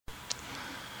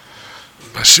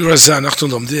בשיעור הזה אנחנו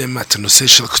לומדים את הנושא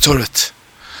של קטורת.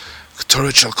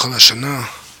 קטורת של כל השנה,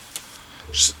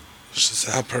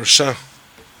 שזה הפרשה,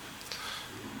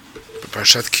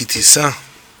 בפרשת כי תישא.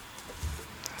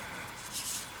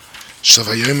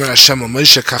 ויאמר השם אל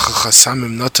משה ככה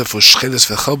חסמם נוטף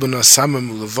ושחילס וחלבנה סמם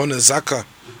ולבונה זקה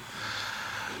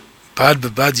בד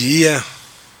בבד יהיה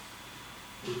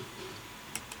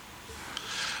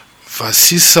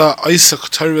ועשיסה עיסה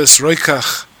קטוires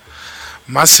רויקח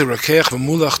מסי רקח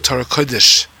ומולח תור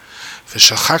הקודש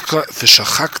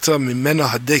ושחקת ממנו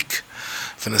הדק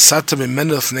ונסעת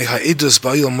ממנו לפני העדוס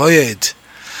באוהל מועד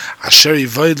אשר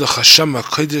יבואד לך שם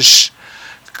הקודש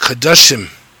קדושים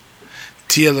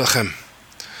תהיה לכם.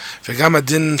 וגם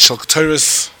הדין של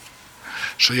Ketoires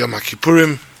של יום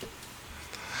הכיפורים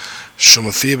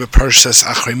שמופיע בפרשת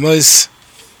אחרי מויס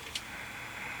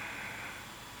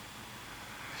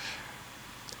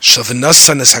של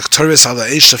ונוסן את Ketoires על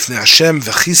האש לפני השם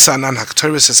וכיסה ענן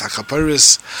Ketoires את הכיפורים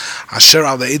אשר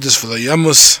על העדוס ולא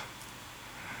ימוס.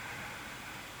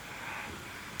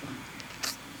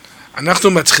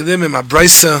 אנחנו מתחילים עם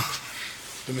הברייסה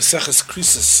במסכת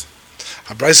קריסס,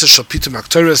 הברייסה של פתאום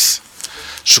Ketoires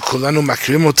שכולנו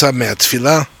מכירים אותה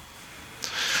מהתפילה.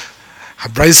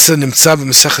 הברייסה נמצא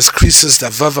במסכת קריסס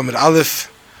דף עמוד א',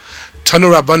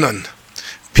 תנו רבנן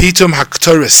פתאום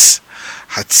Ketoires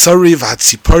הצורי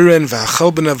והציפורן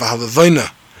והחלבנה והלבונה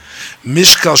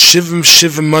משקל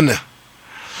 70 מונה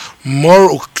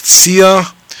מור וקציע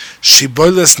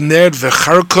שיבולס נרד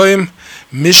וחרקוים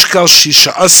משקל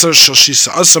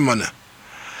 16 מונה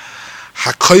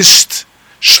הקויסט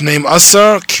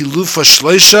 12 קילופה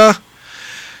 3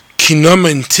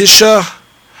 קינומן 9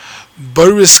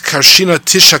 בוריס קרשינה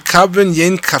 9 קבן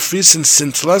ין קפריסן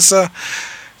סנטלסה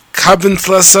קבן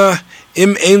תלסה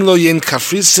אם אין לו ין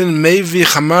קפריסן מי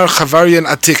וחמר חבריין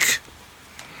עתיק.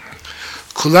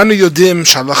 כולנו יודעים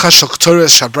שההלכה של Ketoires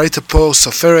שהברייתא פה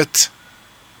סופרת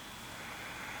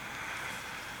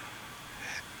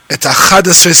את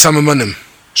 11 סממנים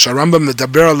שהרמב"ם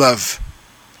מדבר עליו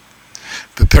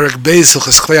בפרק בייס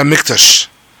הלכות כלי המקדש.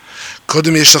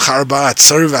 קודם יש לך 4,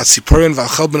 הצורי והציפורן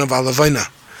והחלבנה והלבונה,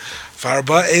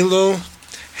 והארבעה אלו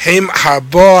הם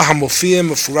 4 המופיעים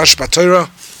מפורש בתורה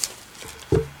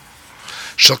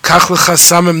של כך לך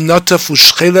סמם נוטף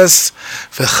ושחילס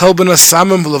וחלבנה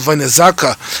סמם ולבונה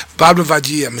זקה בד בבד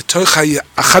יהיה. מתוך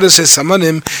 11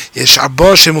 סממנים יש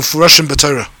 4 שמפורשים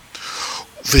בתורה,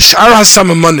 ושאר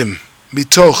הסממנים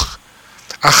מתוך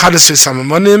 11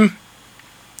 סממנים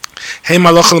הם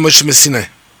הלכה למשה מסיני.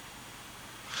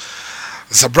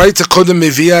 אז הברייתא קודם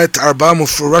מביאה את 4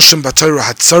 מפורשים בתורה,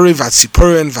 הצורי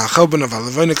והציפורן והחלבנה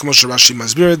והלבונה, כמו שרש"י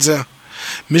מסביר את זה,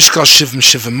 משקל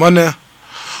 70 מונה,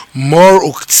 מור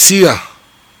וקציע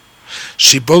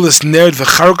שיבולס נרד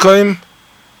וחרקוים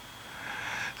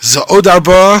זה עוד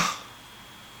 4,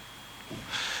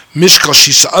 משקל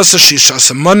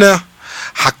 16 מונה,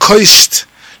 הקויסט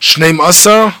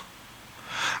 12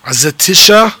 אז זה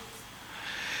 9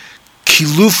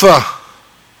 קילופה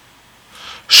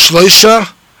 3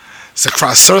 זה כבר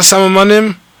 10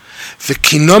 סממנים,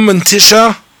 וקינומן 9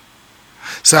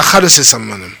 זה 11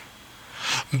 סממנים.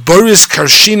 בוריס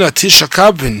קרשינה 9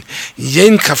 קבן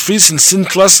ין קפריסן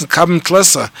סנטלסן קבן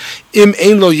תלסה אם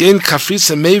אין לו ין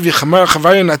קפריסן מי וחמר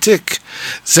חבריין עתיק,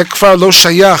 זה כבר לא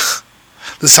שייך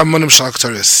לסממנים של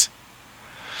Ketoires.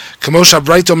 כמו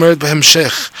שהברייתא אומרת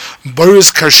בהמשך,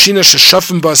 בוריס קרשינה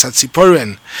ששופן בו את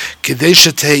הציפורן כדי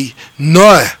שתהי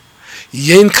נועה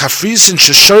ין קפריסן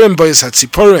ששורם בו את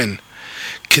הציפורן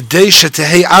כדי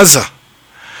שתהי עזה.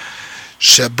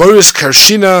 שבוריס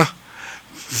קרשינה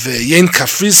ויין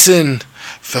קפריסן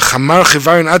וחמר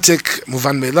חבריין עתיק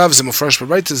מובן מאליו, זה מפורש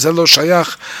בברייתא, זה לא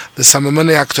שייך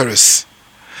לסממני Ketoires.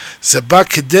 זה בא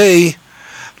כדי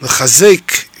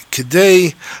לחזק,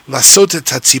 כדי לעשות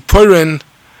את הציפורן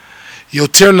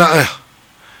יותר נאה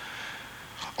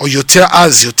או יותר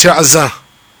עז, יותר עזה.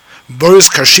 בוריס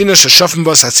קרשינה ששופן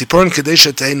בו את הציפורן כדי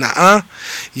שתהי נאה,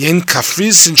 ין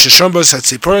קפריסן ששורם בו את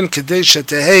הציפורן כדי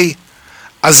שתהי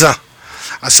עזה.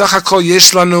 אז סך הכל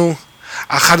יש לנו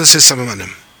 11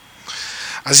 סממנים.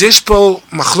 אז יש פה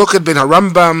מחלוקת בין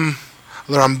הרמב"ם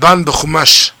לרמב"ן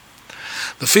בחומש.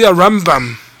 לפי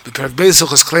הרמב"ם בפרק בייס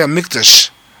הלכות כלי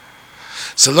המקדש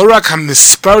זה לא רק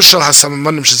המספר של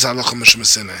הסממנים שזה הלכה למשה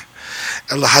מסיני,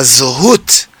 אלא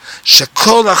הזהות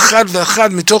שכל אחד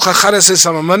ואחד מתוך 11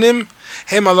 סממנים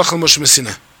הם הלכה למשה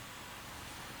מסיני.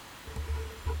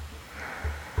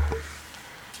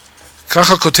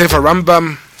 ככה כותב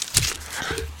הרמב"ם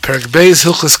פרק בייס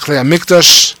הלכות כלי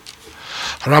המקדש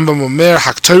הרמב"ם אומר,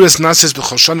 הכתוירס נעשית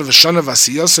בכל שנה ושנה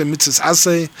ועשייסי מצווה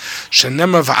עשה,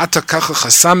 שנאמר ועתה ככה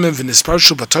חסמים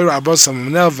ונספרשו בתורה 4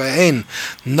 סממניה והן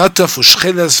נטף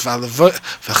ושחילס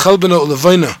וחלבנו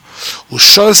ולבוינו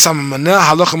ושול סממניה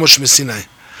הלכה משה מסיני.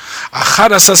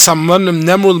 11 סממנים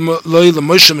נאמרו לוי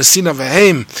למשה מסיני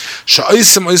והם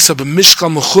שעושים עושה במשקל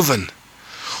מכוון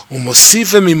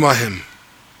ומוסיפים עמהם.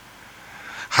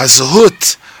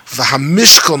 הזהות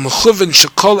והמשקל מכוון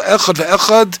שכל אחד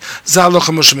ואחד זה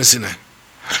הלכה משה מסיני.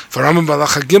 והרמב"ם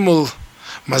בהלכה ג'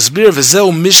 מסביר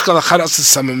וזהו משקל 11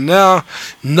 סממניה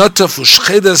נטף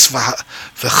ושחילס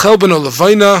וחלבנו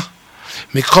לבוינו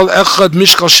מכל אחד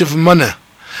משקל 7 מונה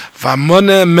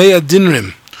והמונה 100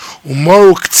 דינרים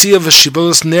ומור וקציע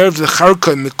ושיבולת נרב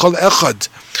וחרקוי מכל אחד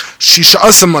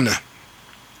 16 מונה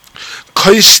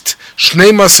קויסט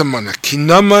 12 מונה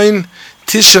קינמין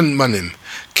 9 מונים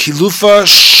קילופה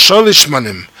 3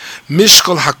 מונים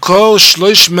משקל הכל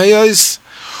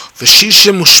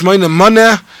 368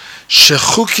 מונה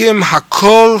שחוקים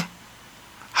הכל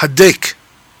הדק.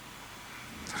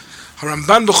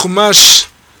 הרמב"ן בחומש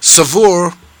סבור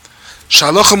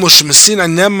שההלכה משה מסיני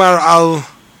נאמר על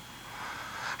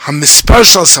המספר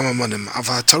של הסממנים,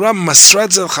 אבל התורה מסרה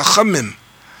את זה לחכמים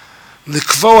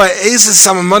לקבוע איזה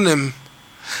סממנים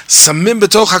שמים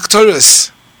בתוך הכתוires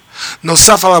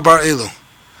נוסף על 4 אלו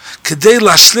כדי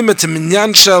להשלים את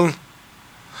המניין של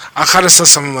 11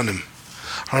 סממנים.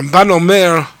 הרמב"ן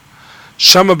אומר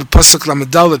שמה בפסוק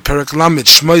למדלת פרק למד,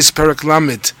 שמויס פרק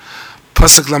למד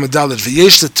פסוק למדלת,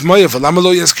 ויש לתמויה ולמה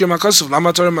לא יזכיר מהכוסף, למה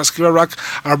התורה מזכירה רק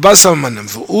 4 סממנים,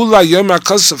 ואולי יאמר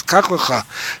הכוסף קח לך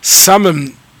סמם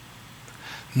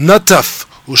נטף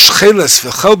ושחילס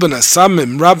וחלבנה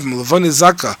סמם רבים לבוני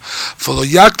זקה ולא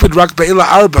יקפיד רק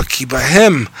באלה 4 כי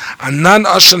בהם ענן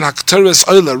עשן הכתוires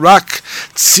אוילה רק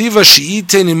ציווה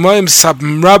שייתן עמהם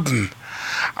סמם רבים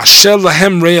אשר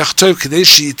להם ריח טוב כדי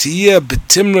שתהיה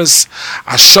בתמרס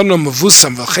השונה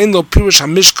מבוסם וכן לא פירוש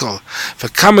המשקל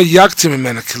וכמה יקטים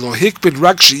ממנה כי לא הקפיד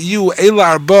רק שיהיו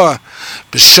אלה 4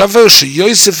 בשווה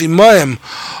שיוסף עמהם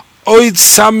עוד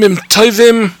סמים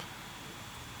טובים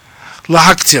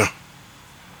להקטיר.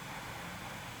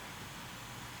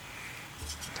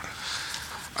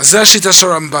 אז זה השיטה של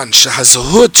הרמב"ן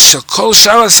שהזהות של כל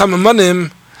שאר הסממנים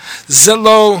זה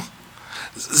לא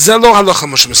הלכה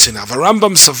משה מסיני, אבל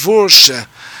הרמב"ם סבור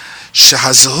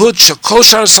שהזהות של כל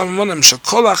שאר הסממנים, של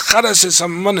כל 11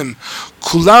 סממנים,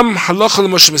 כולם הלכה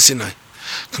למשה מסיני.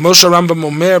 כמו שהרמב"ם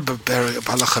אומר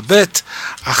בהלכה ב'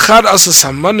 11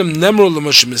 סממנים נאמרו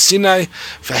למשה מסיני,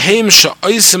 והם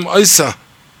שעושים עושה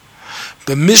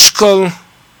במשקל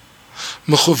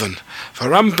מכוון.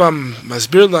 והרמב"ם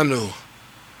מסביר לנו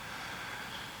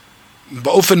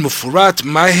באופן מפורט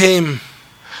מה הם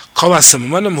כל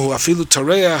הסממנים, הוא אפילו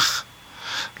טורח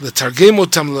לתרגם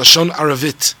אותם ללשון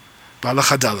ערבית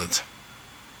בהלכה ד'.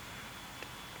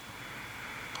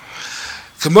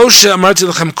 כמו שאמרתי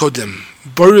לכם קודם,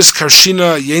 בוריס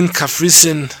קרשינה, יין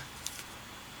קפריסין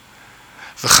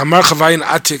וחמר חוויין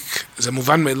עתיק, זה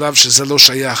מובן מאליו שזה לא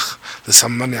שייך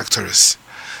לסממני הכתוires.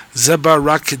 זה בא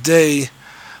רק כדי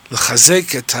לחזק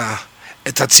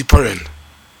את הציפורן.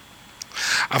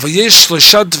 אבל יש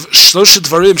 3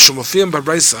 דברים שמופיעים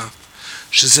בברייתא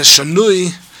שזה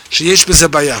שנוי, שיש בזה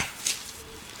בעיה.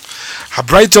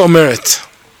 הברייתא אומרת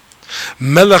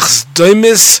מלך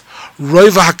סדומיס רוי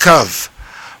והקו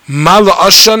מעלה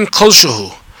עשן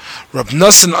כלשהו, רב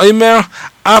נוסן אומר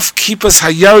אף כיפס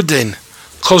הירדן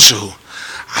כלשהו.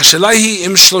 השאלה היא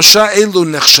אם 3 אלו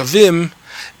נחשבים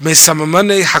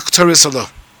מסממני הכתוires או לא.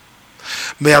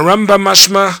 מהרמב"ם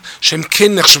משמע שהם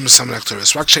כן נחשבים מסממני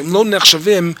הכתוires, רק שהם לא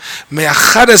נחשבים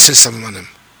מ-11 סממנים.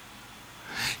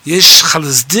 יש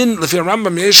חלסדין, לפי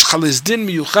הרמב"ם יש חלסדין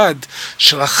מיוחד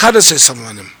של 11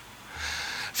 סממנים.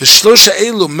 ו3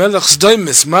 אלו, מלך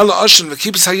סדומיס, מעלה עשן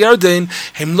וכיפס הירדן,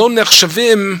 הם לא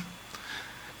נחשבים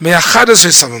מ-11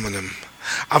 סממנים.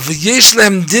 אבל יש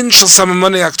להם דין של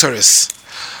סממני הכתוires.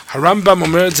 הרמב"ם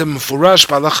אומר את זה מפורש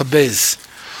בהלכה בייז.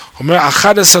 אומר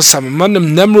 11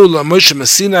 סממנים נאמרו למשה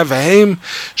מסיני והם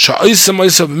שעושים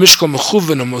עושה במשקל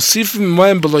מכוון ומוסיפים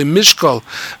מהם בלוי משקל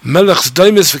מלך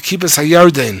סדומיס וכיפס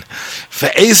הירדן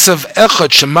ועשב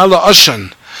אחד שמעלה עשן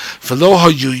ולא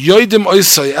היו יודעים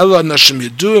עושה אלא אנשים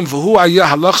ידועים והוא היה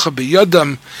הלכה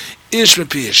בידם איש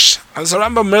מפי איש. אז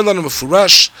הרמב"ם אומר לנו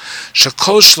מפורש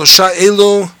שכל 3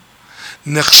 אלו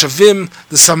נחשבים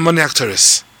לסממני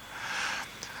הכתוires.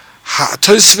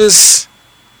 התוספות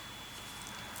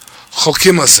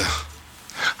חולקים על זה.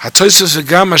 התוספות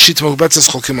וגם השיטה מרובצת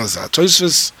חולקים על זה.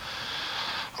 התוספות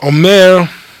אומר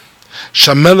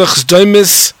שהמלך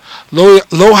סדומיס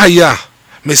לא היה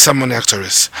מסממני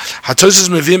הכתוires. התוספות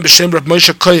מביאים בשם רב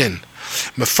משה כהן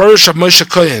מפרש רב מוישה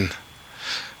כהן,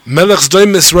 מלך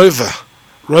סדוימס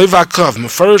רויבה הקרב,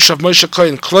 מפרש רב מוישה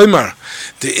כהן, כלומר,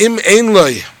 דאם אין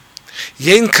לוי,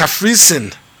 יין קפריסין,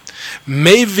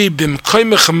 מביא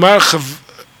במקום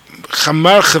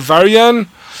חמר חבריין,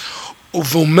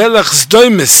 ובו מלך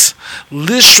סדוימס,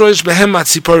 לשרוש בהם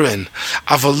הציפורן,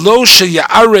 אבל לא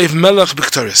שיערב מלך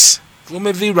בקטורס. והוא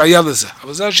מביא ראיה לזה.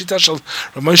 אבל זו השיטה של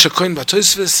רב מוישה כהן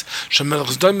בתוספות,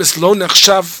 שמלך סדוימס לא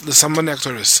נחשב לסממני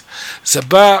הקטורס. זה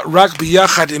בא רק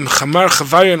ביחד עם חמר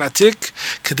חבריין עתיק,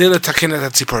 כדי לתקן את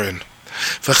הציפורן.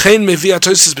 וכן מביא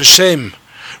התוספות בשם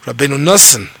רבנו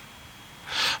נוסן,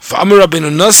 ואמר רבנו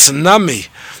נוסן נמי,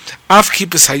 אף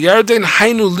כיפס הירדן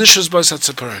היינו לישס בו את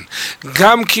הציפורן.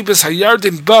 גם כיפס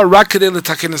הירדן בא רק כדי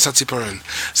לתקן את הציפורן.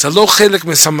 זה לא חלק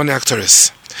מסממני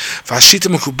הקטורס. והשיטה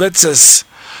מקובצת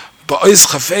באויס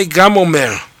חפי גם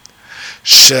אומר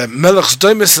שמלך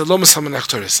סדוימס זה לא מסממני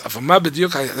הקטורס. אבל מה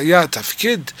בדיוק היה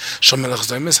התפקיד של מלך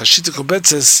סדוימס? השיטה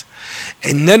מקובצת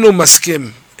איננו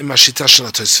מסכים עם השיטה של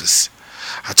התוספות.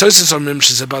 התוספות אומרים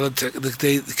שזה בא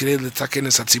כדי לתקן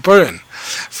את הציפורן,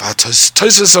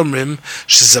 והתוספות אומרים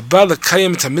שזה בא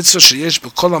לקיים את המצווה שיש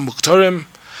בכל המוקטורים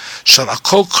של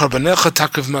הכל קורבנך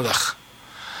תקרב מלך.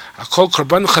 הכל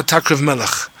קורבנך תקרב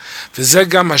מלך, וזה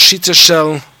גם השיטה של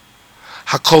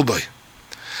הקולבוי.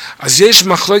 אז יש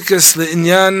מחלוקת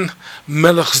לעניין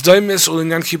מלך סדוימס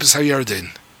ולעניין כיפס הירדן.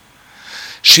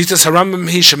 שיטת הרמב"ם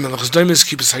היא שמלך סדוימס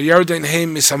כיפס הירדן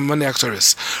הם מסממני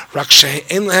הקטורס, רק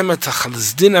שאין להם את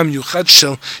החלסדין המיוחד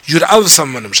של י"א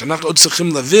סממנים, שאנחנו עוד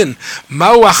צריכים להבין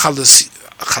מהו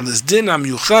החלסדין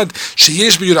המיוחד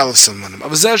שיש בי"א סממנים.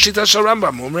 אבל זה השיטה של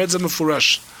הרמב"ם, הוא אומר את זה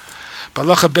מפורש.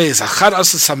 בהלכה בייס,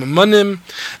 11 סממנים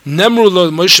נאמרו לו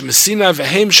למוישה מסיני,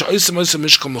 והם שעושים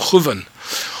משקל מכוון,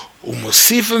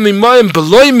 ומוסיפים ממים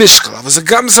בלוי משקל, אבל זה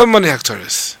גם סממני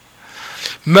הקטורס.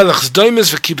 מלך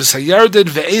סדוימס וכיפס הירדן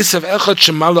ועשב אחד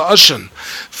שמעלה עשן,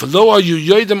 ולא היו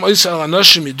יודם עושה על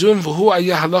אנשים ידום, והוא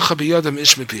היה הלכה בידם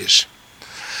איש מפיש.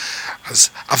 אז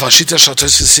אבל השיטה של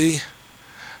התוספות היא,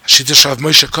 השיטה של רב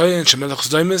מוישה כהן שמלך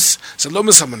סדוימס זה לא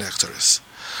מסממני הקטורס.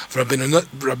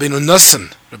 ורבנו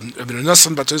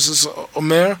נוסן בתוספות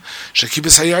אומר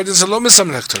שכיפס הירדן זה לא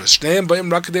מסממני הקטורס, שניהם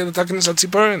באים רק כדי לתקן את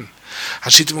הציפורן.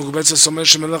 השיטה מקובצת אומר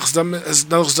שמלך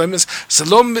סדוימס זה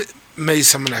לא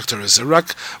מסממני הקטורס, זה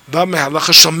רק בא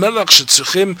מהלכה של מלך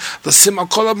שצריכים לשים על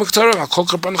כל המקטורים, על כל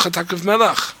קורבנך תקרב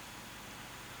מלך.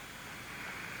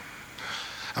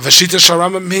 אבל השיטה של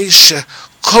הרמב"ם היא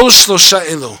שכל שלושה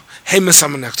אלו הם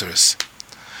מסממני הקטורס.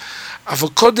 אבל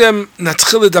קודם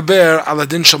נתחיל לדבר על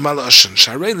הדין של מעלה עשן,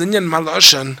 שהרי לעניין מעלה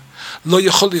עשן לא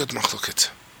יכול להיות מחלוקת.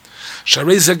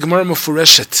 שהרי זה גמרא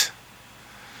מפורשת.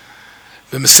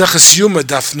 במסכת יומא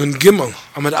דף נ"ג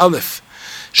עמוד א',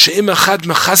 שאם אחד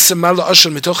מכסה מעלה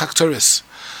עשן מתוך הקטורס,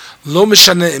 לא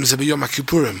משנה אם זה ביום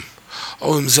הכיפורים,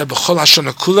 או אם זה בכל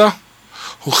השנה כולה,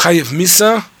 הוא חייב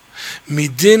מיסה,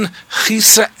 מדין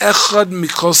חיסה אחד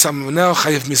מכל סממניה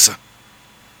חייב מיסה.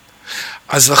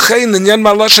 אז לכן לעניין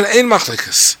מעלה עשן אין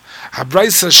מחלוקת.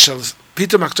 הברייתא של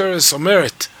פיתום הקטורס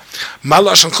אומרת,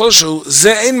 מעלה עשן כלשהו,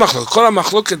 זה אין מחלוקת. כל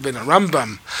המחלוקת בין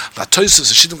הרמב"ם והתוספות,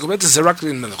 השיטה מקובצת, זה רק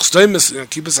לעניין מלך סדוימס, לעניין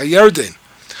כיפס הירדן.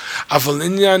 אבל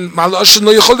לעניין מעלה עשן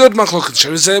לא יכול להיות מחלוקת,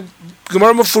 שזה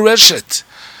גמרא מפורשת.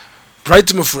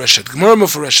 ברייתא מפורשת, גמרא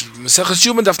מפורשת. במסכת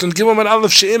יומא דף נ"ג עמוד א',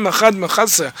 שאם אחד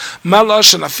מכסה מעלה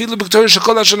עשן, אפילו בקטורת של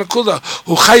כל השנה כולה,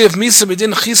 הוא חייב מיסה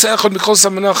מדין חיסה אחד מכל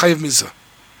סממניה חייב מיסה.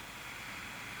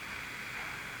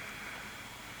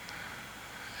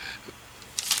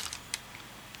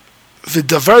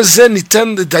 ודבר זה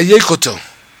ניתן לדייק אותו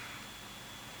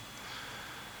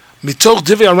מתוך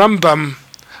דברי הרמב"ם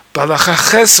בהלכה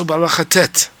ח' ובהלכה ט'.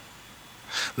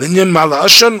 לעניין מעלה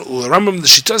עשן והרמב"ם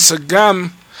לשיטה זה גם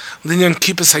לעניין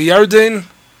כיפס הירדן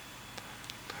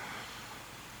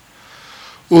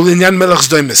ולעניין מלך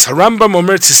סדוימס. הרמב"ם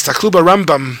אומר, תסתכלו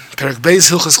ברמב"ם פרק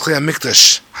בייס הלכות כלי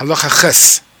המקדש הלכה ח'.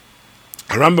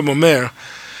 הרמב"ם אומר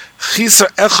חיסר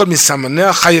אחד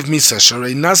מסממניה חייב מיסה,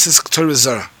 שהרי נאסס קטורת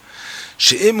זרה,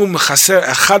 שאם הוא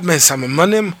מחסר אחד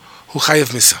מהסממנים, הוא חייב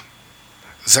מיסה.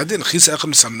 זה הדין, חיסר אחד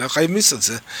מסממניה חייב מיסה,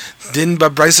 זה דין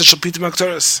בברייתא של פיתום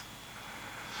הקטורס,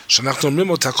 שאנחנו אומרים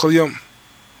אותה כל יום.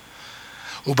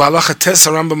 ובהלכה ט'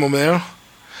 הרמב"ם אומר,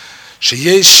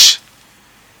 שיש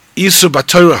איסור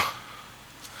בתורה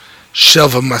של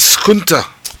ומסכונתא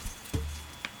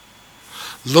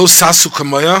לא ששו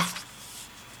כמויה,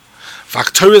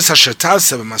 והקטורס אשר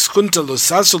תעשה ומסכונתא לא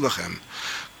ששו לכם,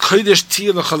 קודש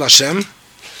תהיה לכל השם.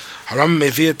 הרמב"ם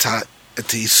מביא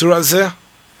את האיסור הזה.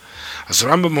 אז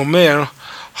הרמב"ם אומר,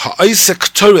 העסק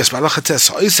קטורס, בהלכה ט',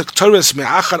 העסק קטורס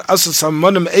מאחד 10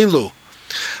 סממנים אלו,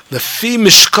 לפי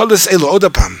משקלס אלו, עוד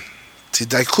הפעם,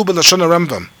 תדייקו בלשון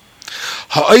הרמב"ם,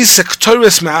 העושה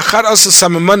קטורס מ-11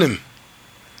 סממנים.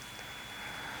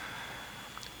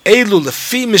 אלו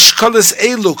לפי משקלס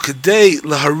אלו כדי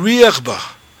להריח בה.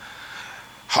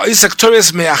 העושה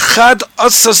קטורס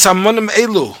מ-11 סממנים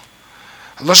אלו.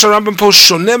 הלשון הרמב"ם פה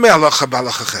שונה מהלכה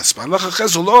בהלכה חס. בהלכה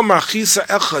חס הוא לא אומר חיסה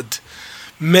אחד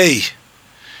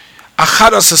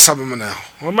מ-11 סממניה.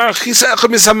 הוא אומר חיסה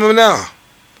אחד מסממניה.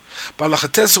 בהלכה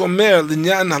טס הוא אומר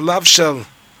לעניין הלאו של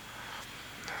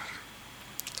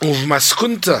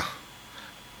ובמסכונתא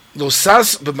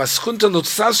לא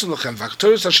ששו לכם,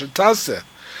 והקטורס אשר תעשה,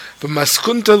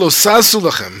 במסכונתא לא ששו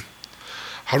לכם.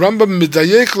 הרמב"ם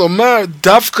מדייק לומר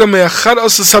דווקא מ-11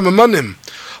 סממנים.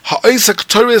 העושה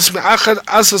קטורס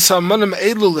מ-11 סממנים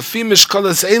אלו לפי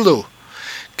משקלס אלו,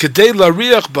 כדי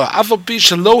להריח בה, אף על פי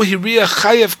שלא הריח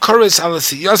חייב קורס על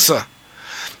הסיוסה,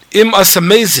 אם עשה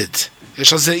מזד,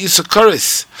 יש על זה איסו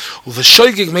קורס,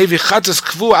 ובשויגג מביא חטס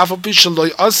קבוע, אף על פי שלא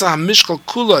עשה המשקל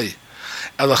כולוי,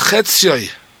 אלא חציוי,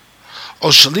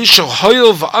 או שלישו הויל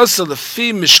ועשה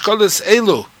לפי משקלס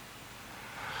אלו,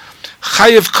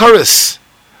 חייב קורס,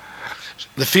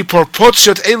 לפי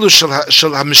פרופורציות אלו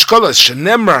של המשקולת,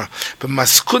 שנאמר,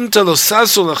 במסכונתא לא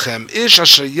ששו לכם, איש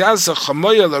אשר יעשה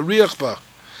חמויה להריח בה,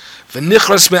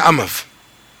 ונכרס מעמיו.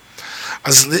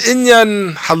 אז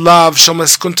לעניין הלאו של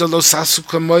מסכונתא לא ששו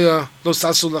חמויה, לא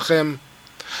ששו לכם,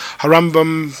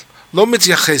 הרמב"ם לא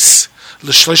מתייחס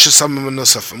ל13 סממנים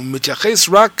נוספים, הוא מתייחס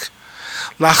רק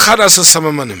ל11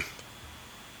 סממנים.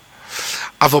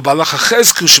 אבל בהלכה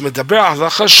חס, כשמדבר על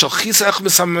הלכה של חיסה איך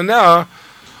מסממניה,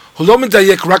 הוא לא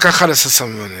מדייק רק 11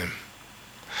 סממנים.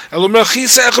 אלא אומר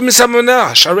חיסה איך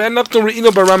מסממניה, שהרי אנחנו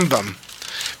ראינו ברמב"ם.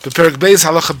 בפרק בייס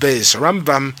הלכה בייס,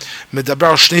 הרמב"ם מדבר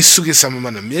על שני סוגי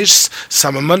סממנים. יש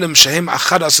סממנים שהם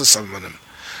 11 סממנים,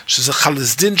 שזה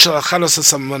חלסדין של 11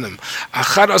 סממנים.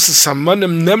 11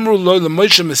 סממנים נאמרו לו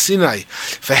למוישה מסיני,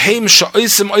 והם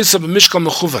שעושה במשקל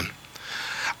מכוון.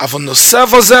 אבל נוסף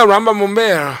על זה הרמב"ם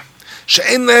אומר,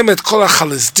 שאין להם את כל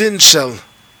החלסדין של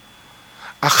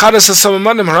 11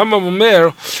 סממנים. הרמב"ם אומר,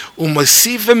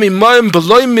 ומוסיפים ממים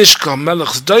בלוי משקל,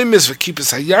 מלך סדוימס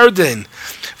וכיפס הירדן,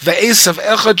 ועשב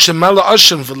אחד שמלא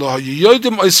עשן, ולא היו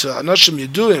יודעים עשו, אנשים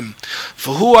ידועים,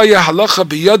 והוא היה הלכה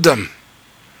ביודם,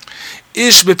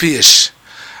 איש בפי איש.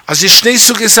 אז יש שני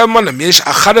סוגי סממנים, יש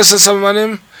 11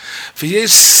 סממנים,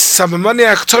 ויש סממני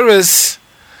הקטורס,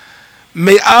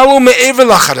 מעל ומעבר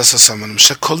ל11 סממנים,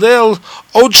 שכולל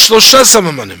עוד 3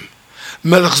 סממנים,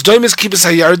 מלך סדוימס כיפס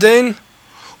הירדן,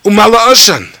 ומעלה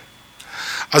עשן.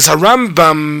 אז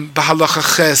הרמב"ם בהלכה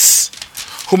חס,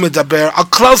 הוא מדבר על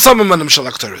כלל סממנים של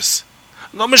הקטורס.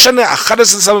 לא משנה,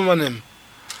 11 סממנים,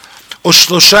 או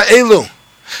 3 אלו.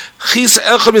 חיס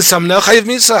אחד מסמנה חייב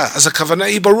מיסה, אז הכוונה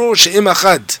היא ברור שאם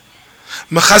אחד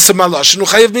מכסה מעלה עשן, הוא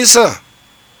חייב מיסה.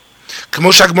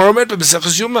 כמו שהגמרא אומרת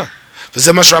במסכת יומא.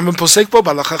 וזה מה שהרמב"ם פוסק פה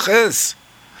בהלכה חס.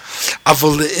 אבל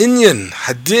לעניין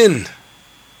הדין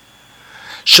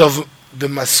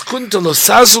במסכונתא לא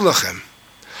ששו לכם,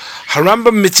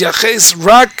 הרמב"ם מתייחס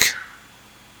רק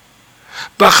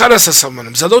ב11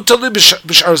 סממנים. זה לא תלוי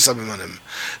בשאר סממנים,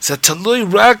 זה תלוי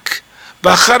רק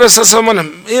ב11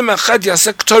 סממנים. אם אחד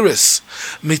יעשה קטורס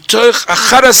מתוך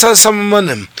 11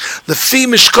 סממנים לפי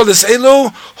משקולס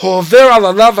אלו, הוא עובר על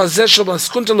הלאו הזה של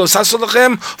מסכונתא לא ששו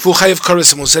לכם, והוא חייב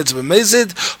קורס אם הוא עושה את זה במזד,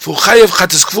 והוא חייב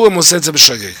חטס קבוע אם הוא עושה את זה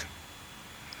בשוגג.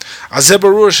 אז זה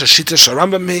ברור שהשיטה של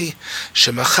הרמב"ם היא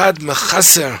שמחד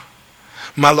מחסר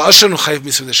מעלה עשן הוא חייב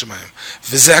מסעודי שמיים,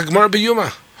 וזה הגמרא ביומא.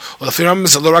 ולפי הרמב"ם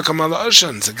זה לא רק המעלה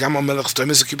עשן, זה גם המלך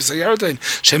סדוימס וכיפס הירדן,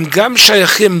 שהם גם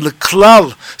שייכים לכלל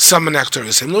סממני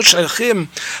הקטורס, הם לא שייכים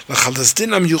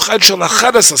לחלסדין המיוחד של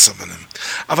 11 סממנים.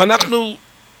 אבל אנחנו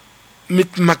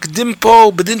מתמקדים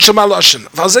פה בדין של מעלה עשן,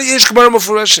 ועל זה יש גמרא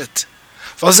מפורשת,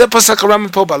 ועל זה פסק הרמב"ם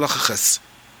פה בהלכה חס.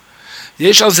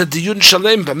 יש על זה דיון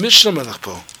שלם במשנה מלך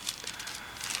פה.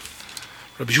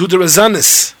 רבי יהודה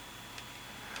רזנס,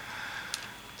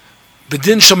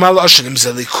 בדין של מעלה עשן, אם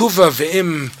זה ליקובה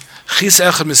ואם חיס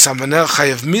אחד מסמניה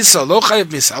חייב מיסה או לא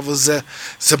חייב מיסה, אבל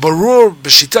זה ברור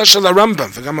בשיטה של הרמב"ם,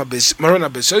 וגם מרן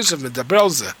הבייס יוסף מדבר על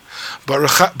זה,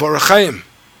 באורח חיים.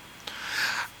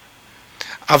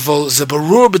 אבל זה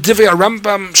ברור בדברי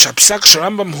הרמב"ם, שהפסק של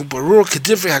הרמב"ם הוא ברור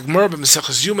כדברי הגמרא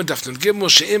במסכת יומא דף נ"ג,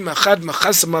 שאם אחד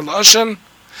מכסה מעלה עשן,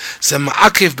 זה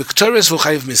מעכב בקטורס והוא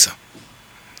חייב מיסה.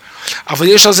 אבל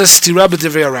יש על זה סתירה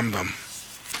בדברי הרמב"ם.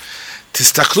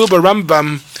 תסתכלו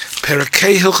ברמב"ם,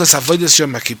 פרקי הלכות עבודת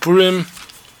יום הכיפורים,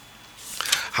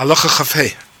 הלכה כ"ה.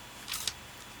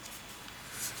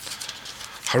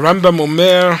 הרמב"ם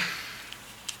אומר,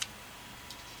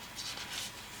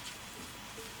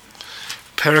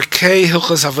 פרקי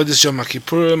הלכות עבודת יום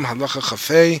הכיפורים, הלכה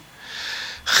כ"ה,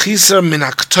 חיסר מן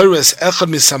הקטורס אחד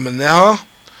מסמניה,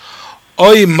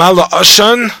 אוי מעלה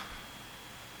עשן,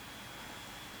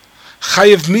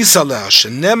 חייב מיסה לה,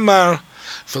 שנאמר,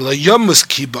 ולא יומוס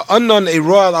כי בענן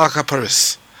אירוע על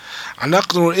הכיפורס.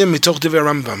 אנחנו רואים מתוך דברי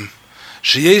הרמב"ם,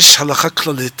 שיש הלכה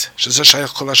כללית, שזה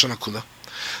שייך כל השנה כולה,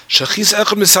 שחיס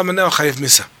אחד מסמניה חייב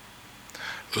מיסה.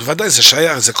 ובוודאי זה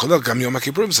שייך, זה כולל גם יום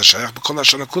הכיפורים, זה שייך בכל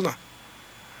השנה כולה.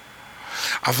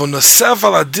 אבל נוסף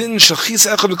על הדין של חיס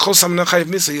אחד מכל סמניה חייב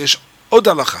מיסה, יש עוד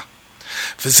הלכה.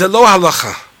 וזה לא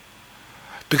הלכה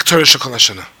בקטורת של כל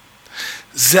השנה.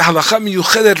 זה הלכה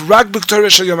מיוחדת רק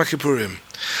בקטורת של יום הכיפורים.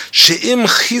 שאם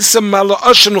חיסה מעלה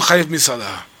עשן הוא חייב מיסה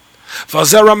לה. ועל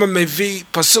זה הרמב"ם מביא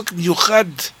פסוק מיוחד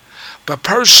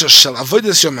בפרשה של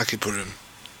עבודת יום הכיפורים.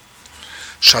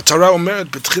 שהתורה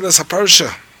אומרת בתחילת הפרשה,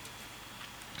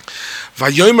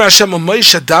 ויאמר השם אל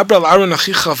מוישה דבר אל אהרון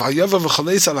אחיך ויבוא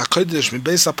וחולץ על הקודש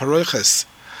מבית הפרוכס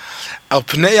על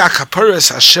פני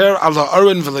הכיפורס אשר על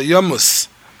הארון וליומוס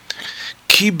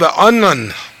כי בענן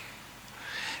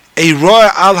אירוע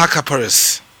על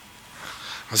הכיפורס.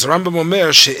 אז הרמב"ם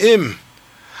אומר שאם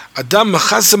אדם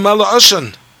מכסה מעלה עשן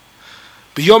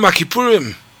ביום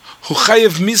הכיפורים הוא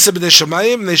חייב מיסה בדי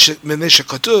שמיים מפני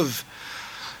שכתוב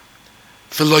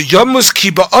ולא יומוס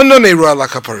כי בענן אירוע על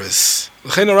הכיפורס.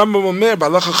 לכן הרמב"ם אומר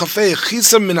בהלכה כ"ה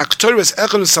חיסה מן הקטורת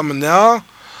אחד מסמניה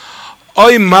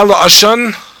אוי מעלה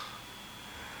עשן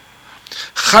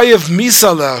חייב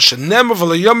מיסה לה שנאמר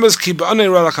ולא יומוס כי בענן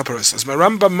אירוע על הכיפורס. אז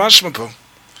מהרמב"ם משמע פה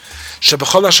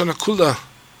שבכל השנה כולה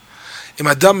אם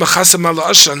אדם מכסה מעלה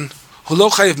עשן הוא לא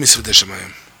חייב מיסה בדי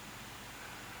שמיים.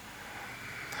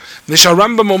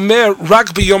 ושהרמב"ם אומר רק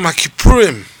ביום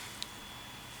הכיפורים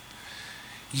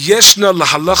ישנה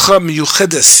להלכה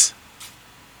מיוחדת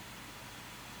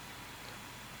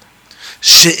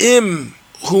שאם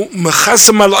הוא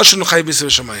מכסה מעלה עשן הוא חייב מיסה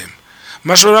בשמיים.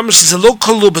 מה שהרמב"ם שזה לא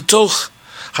כלול בתוך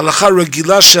הלכה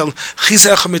רגילה של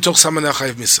חיסה אחד מתוך סמניה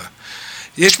חייב מיסה.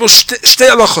 יש פה שתי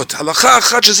הלכות. הלכה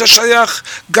אחת שזה שייך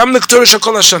גם לקטורת של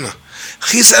כל השנה.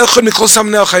 חיסה אחד מכל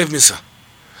סמניה חייב מיסה.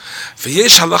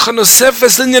 ויש הלכה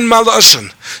נוספת לעניין מעלה עשן,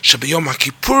 שביום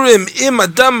הכיפורים אם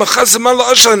אדם מכסה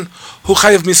מעלה עשן הוא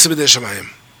חייב מיסה בדי שמיים.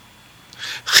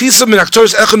 חיסה מן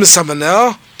הקטורת אחד מסמניה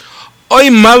אוי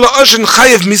מעלה עשן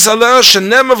חייב מיסה לה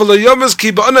שנאמר ולא יומוס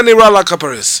כי בענן אירוע על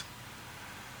הכיפורס.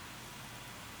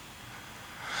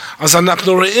 אז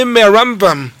אנחנו רואים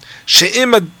מהרמב"ם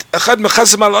שאם אחד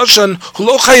מכסה מעלה עשן הוא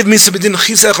לא חייב מיסה בדין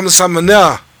חיסה אחד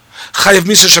מסמניה, חייב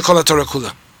מיסה של כל התורה כולה.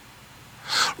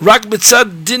 רק בצד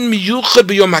דין מיוחד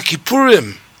ביום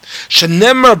הכיפורים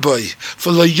שנאמר בוי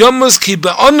ולא יומוס כי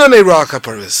בענן אירוע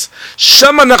הכיפורס,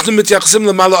 שם אנחנו מתייחסים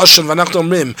למעלה עשן ואנחנו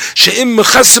אומרים שאם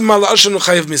מכסה מעלה עשן הוא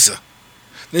חייב מיסה.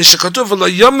 שכתוב ולא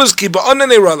יומוס כי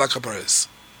בענן אירוע הכיפורס.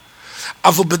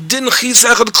 אבל בדין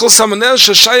חיסה אחד כל סמניה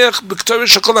ששייך בקטורת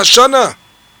של כל השנה,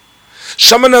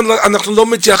 שם אנחנו לא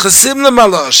מתייחסים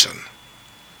למעלה עשן.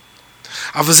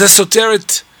 אבל זה סותר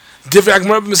את דברי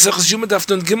הגמרא במסכת יומא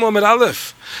דף נ"ג עמוד א',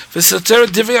 וסותר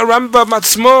את דברי הרמב"ם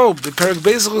עצמו בפרק ב'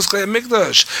 הלכות כלי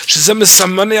המקדש, שזה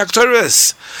מסמני הקטורת.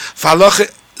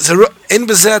 אין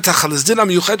בזה את החסדין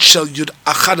המיוחד של י'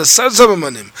 11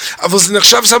 סממנים, אבל זה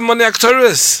נחשב סמני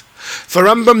הקטורת.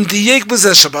 והרמב"ם דייק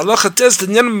בזה שבהלכה ט'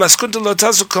 לעניין מסכותא לא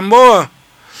תעשו כמוה,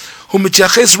 הוא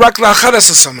מתייחס רק ל11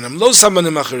 סמנים, לא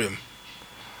סמנים אחרים.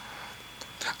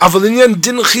 אבל עניין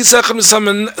דין חיסה אחד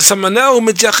מסמניה הוא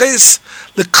מתייחס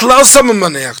לכלל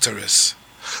סממני הקטורת,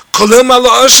 כולל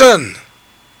מעלה עשן.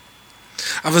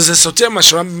 אבל זה סותר מה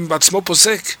שהרמב"ם בעצמו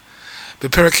פוסק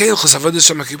בפרק ה' הלכות עבודת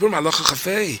יום הכיפורים הלכה כ"ה,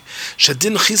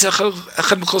 שדין חיסה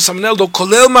אחד מכל סמניה לא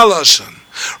כולל מעלה עשן.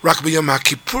 רק ביום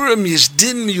הכיפורים יש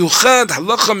דין מיוחד,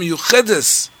 הלכה מיוחדת,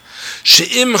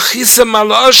 שאם חיסה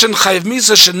מעלה עשן חייב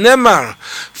מיסה שנאמר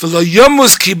ולא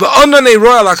יומוס כי בענן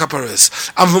אירוע על הכיפורס.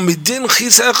 אבל מדין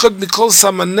חיסה אחד מכל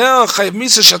סמניה חייב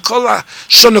מיסה של כל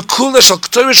השנה כולה, של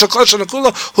קטורת של כל השנה כולה,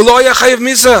 הוא לא היה חייב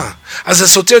מיסה. אז זה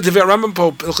סותר דברי הרמב"ם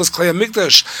פה בהלכות כלי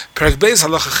המקדש פרק ב'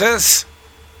 הלכה ח'.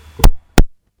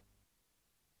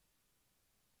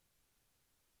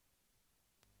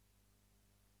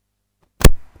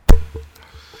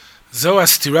 זו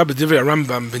הסתירה בדברי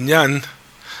הרמב"ם בעניין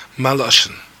מעלה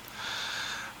עשן.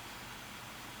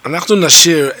 אנחנו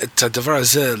נשאיר את הדבר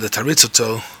הזה, לתריץ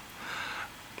אותו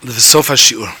לסוף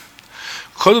השיעור.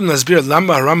 קודם נסביר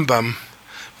למה הרמב"ם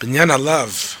בעניין עליו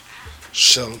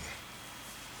של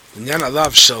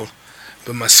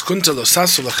במסכותא לא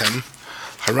ששו לכם,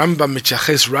 הרמב"ם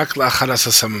מתייחס רק ל11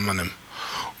 סממנים.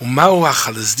 ומהו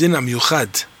החסדין המיוחד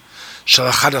של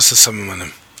 11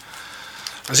 סממנים?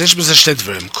 אז יש בזה שני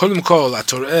דברים. קודם כל,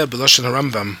 אתה רואה בלשון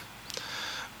הרמב"ם,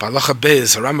 בהלכה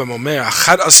בייז, הרמב"ם אומר,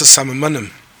 11 סממנים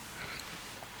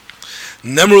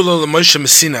נאמרו לו למשה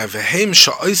מסיני, והם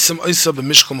שעושים עושה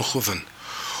במשקל מכוון,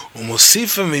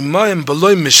 ומוסיפים ממים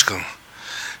בלוי משקל,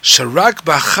 שרק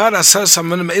ב11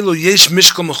 סממנים אלו יש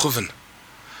משקל מכוון.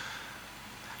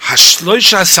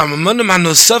 השלושה הסממנים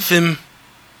הנוספים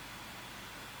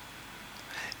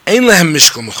אין להם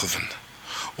משקל מכוון,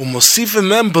 ומוסיפים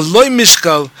מהם בלוי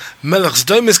משקל מלך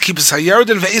סדומס כיפוס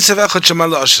הירדן ועשב אחד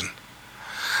שמעלה עשן.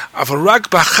 אבל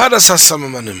רק ב11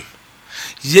 סממנים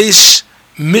יש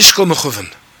משקל מכוון.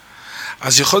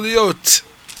 אז יכול להיות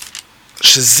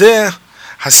שזה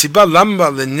הסיבה למה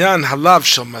לעניין הלאו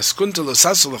של מסכונתא לא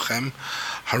ששו לכם,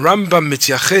 הרמב"ם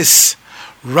מתייחס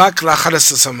רק ל11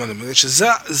 סממנים.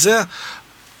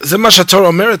 זה מה שהתורה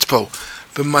אומרת פה.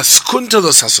 במסכונתא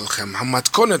לא ששו לכם,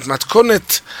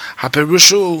 מתכונת, הפירוש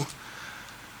הוא,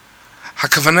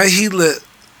 הכוונה היא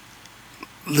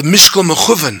למשקל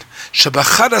מכוון,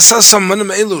 שב11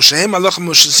 סממנים אלו, שהם הלכה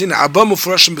למשה מסיני, 4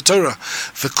 מפורשים בתורה,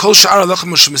 וכל שאר הלכה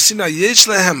למשה מסיני, יש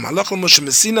להם, הלכה למשה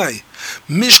מסיני,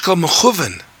 משקל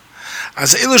מכוון.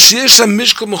 אז אלו שיש להם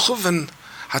משקל מכוון,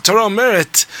 התורה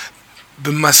אומרת,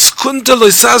 במסכונתא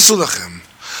לא ששו לכם,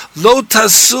 לא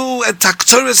תעשו את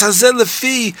הקטורס הזה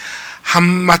לפי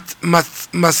המתכונת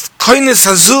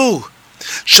הזו,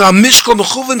 שהמשקל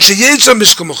מכוון, שיש להם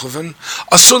משקל מכוון,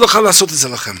 אסור לך לעשות את זה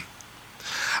לכם.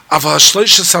 אבל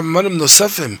השלושה סממנים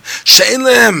נוספים שאין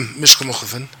להם משקל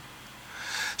מכוון,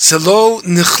 זה לא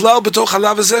נכלל בתוך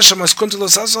הלאו הזה שהמסכונתא לא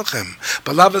ששו לכם.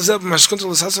 בלאו הזה, במסכונתא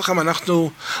לא ששו לכם,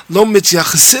 אנחנו לא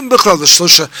מתייחסים בכלל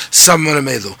לשלושה סממנים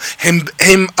אלו.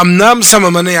 הם אמנם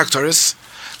סממני הקטורס,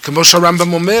 כמו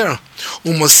שהרמב"ם אומר,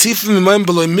 ומוסיף ממים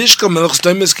בלוי משקל מלך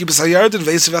סדומס כיפוס הירדן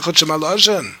ועשב אחד שמעלה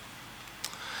עשן.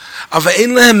 אבל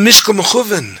אין להם משקל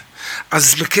מכוון.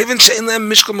 אז מכיוון שאין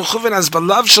להם משקל מכוון, אז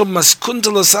בלאו של מסכונתא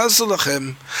לא ששו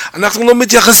לכם, אנחנו לא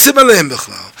מתייחסים אליהם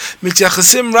בכלל.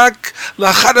 מתייחסים רק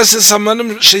ל11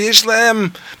 סממנים שיש להם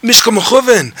משקל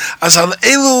מכוון. אז על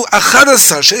אלו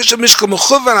 11 שיש להם משקל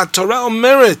מכוון, התורה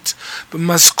אומרת,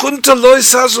 במסכונתא לא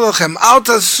ששו לכם, אל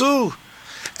תעשו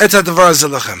את הדבר הזה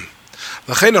לכם.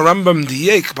 לכן הרמב"ם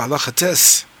דייק בהלכה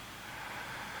טס,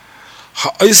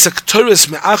 העושה קטורס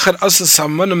מאחד 10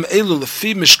 סממנים אלו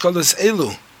לפי משקלס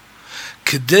אלו,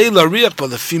 כדי להריח בו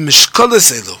לפי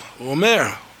משקלס אלו. הוא אומר,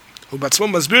 הוא בעצמו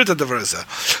מסביר את הדבר הזה,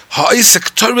 העושה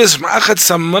קטורס מאחד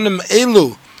סממנים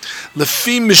אלו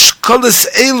לפי משקלס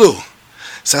אלו,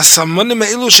 זה הסממנים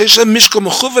האלו שיש להם משקל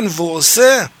מכוון, והוא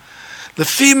עושה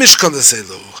לפי משקלס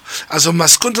אלו. אז הוא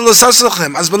מסכונתא לא ששו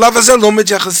לכם, אז בלאו הזה לא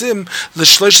מתייחסים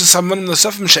לשלושה סממנים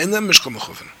נוספים שאין להם משקל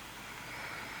מכוון.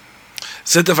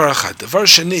 זה דבר אחד. דבר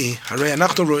שני, הרי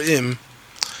אנחנו רואים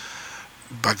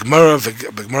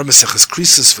בגמרא מסכת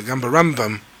קריסוס וגם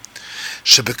ברמב"ם,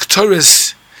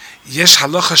 שבקטורס יש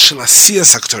הלכה של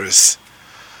עשייס הקטורס.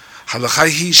 ההלכה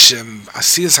היא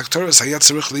שעשייס הקטורס היה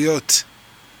צריך להיות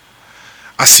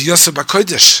עשייסו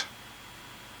בקודש.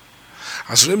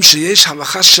 אז רואים שיש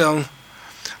הלכה של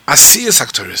עשייס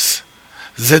הקטורס.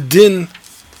 זה דין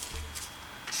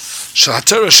של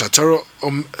התורה,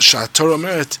 שהתורה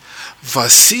אומרת,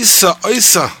 ועשיסה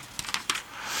עושה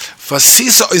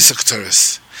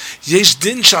קטורס. יש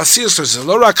דין של עשייס קטורס, זה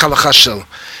לא רק הלכה של,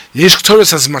 יש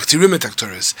קטורס אז מקטירים את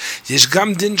הקטורס, יש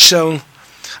גם דין של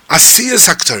עשייס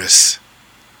הקטורס.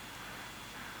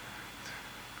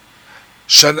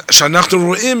 שאנחנו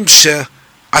רואים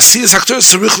עשייס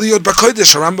הקטורס צריך להיות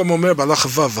בקודש. הרמב"ם אומר בהלכה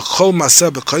ו', וכל מעשה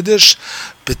בקודש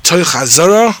בתוך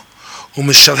הזרע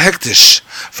ומשל הקדש,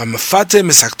 והמפתה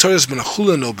מסקטורס מן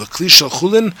החולין או בכלי של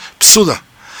חולין פסולה.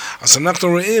 אז אנחנו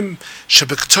רואים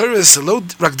שבקטורס זה לא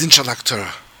רק דין של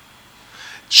הקטורה,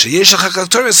 שיש לך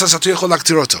קטורס אז אתה יכול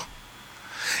להקטיר אותו,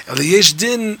 אלא יש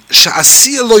דין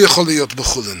שעשייה לא יכול להיות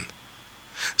בחולין,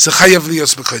 זה חייב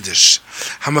להיות בקודש.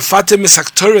 המפתה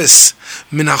מסקטורס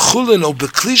מן החולין או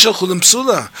בכלי של חולין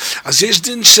פסולה, אז יש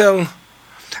דין של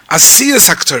עשייה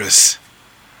סקטורס.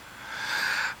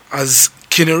 אז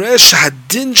כנראה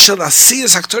שהדין של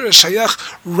עשייס הקטורס שייך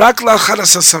רק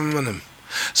ל11 סממנים.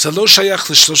 זה לא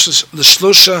שייך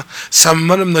לשלושה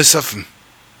סממנים נוספים.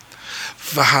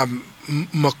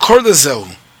 והמקור לזה הוא,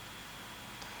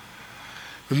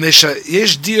 מפני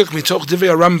שיש דיוק מתוך דברי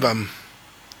הרמב"ם.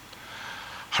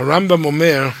 הרמב"ם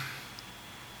אומר,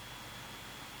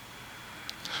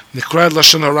 נקרא את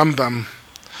לשון הרמב"ם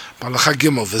בהלכה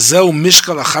ג', וזהו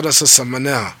משקל 11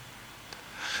 סממניה.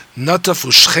 נטף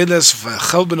ושחלס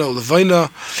וחלבנה ולבנה,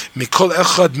 מכל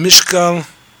אחד משקל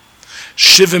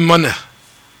 7 מנה.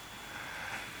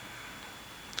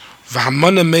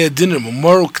 והמנה 100 דינר,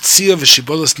 ומור וקציע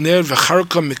ושיבולת נר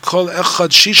וחרקה מכל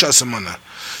אחד 16 מנה.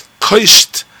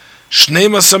 קוישט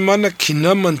 12 מנה,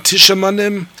 קינמן 9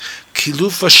 מנים,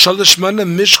 קילופה 3 מנה,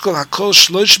 משקל הכל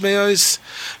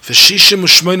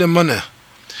 368 מנה.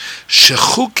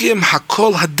 שחוקים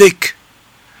הכל הדק.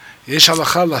 יש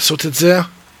הלכה לעשות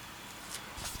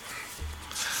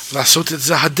את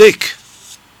זה הדק.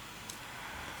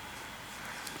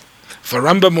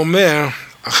 והרמב"ם אומר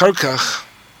אחר כך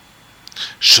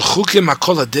שחוקים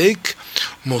הכל הדק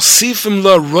מוסיפים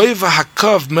לו רוב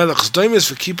הקו מלך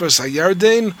סדומס וכיפורס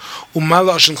הירדן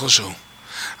ומעלה עשן כלשהו.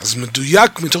 אז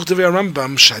מדויק מתוך דברי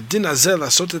הרמב"ם שהדין הזה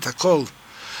לעשות את הכל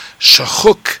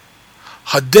שחוק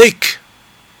הדק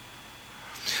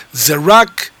זה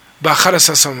רק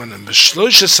ב11 סממנים.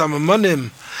 ב13 סממנים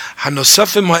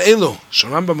הנוספים האלו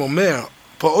שהרמב"ם אומר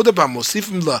פה עוד פעם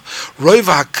מוסיפים לה רוב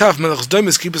הקו מלך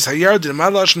סדומס כיפורס הירדן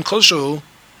ומעלה עשן כלשהו.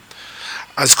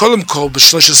 אז קודם כל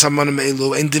ב13 סממנים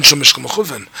האלו אין דין של משקל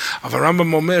מכוון, אבל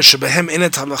הרמב"ם אומר שבהם אין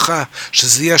את ההלכה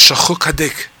שזה יהיה שחוק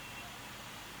הדק.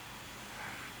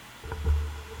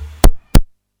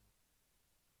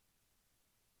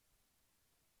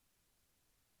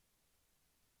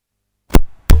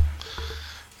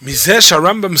 מזה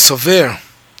שהרמב"ם סובר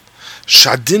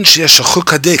שהדין שיהיה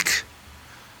שחוק הדק,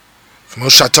 כמו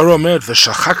שהתורה אומרת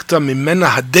ושחקת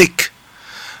ממנה הדק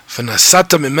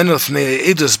ונסעת ממנו לפני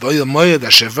העדוס באוהל מועד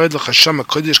אשר יברד לך שם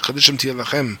הקודש קודשם תהיה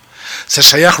לכם, זה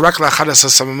שייך רק ל11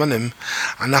 סממנים.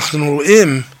 אנחנו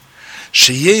רואים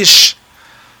שיש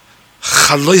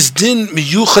חלוס דין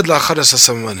מיוחד ל11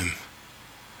 סממנים,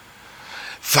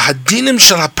 והדינים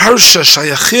של הפרשה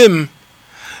שייכים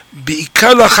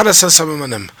בעיקר ל11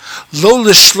 סממנים, לא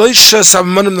ל13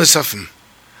 סממנים נוספים.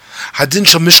 הדין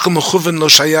של משקל מכוון לא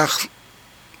שייך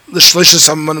ל13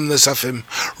 סממנים נוספים,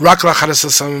 רק ל11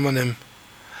 סממנים.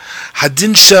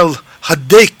 הדין של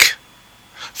הדק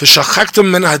ושחקתם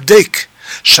ממנה הדק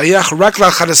שייך רק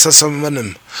ל11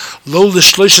 סממנים, לא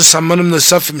ל13 סממנים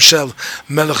נוספים של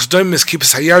מלך סדומס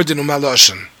כיפורס הירדן ומעלה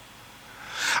עשן.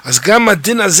 אז גם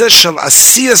הדין הזה של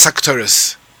עשייס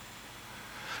הקטורס,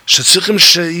 שצריכים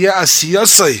שיהיה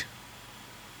עשייסי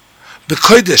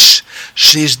בקודש,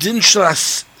 שיש דין של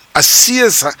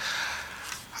עשייס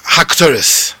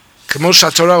הקטורס, כמו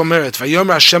שהתורה אומרת,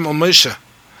 ויאמר השם אל משה,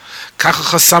 ככה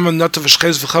חסם נוטו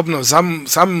ושחז וחבנו,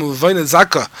 שם ולבוין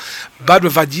זקה, בד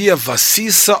ובדיה,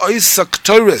 וסיסה אויסה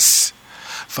קטורס,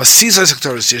 וסיסה אויסה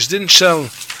קטורס, יש דין של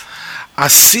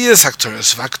עשייס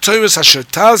הקטורס, והקטורס אשר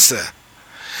תעשה,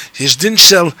 יש דין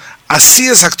של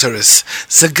עשייס הקטורס,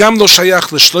 זה גם לא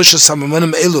שייך ל13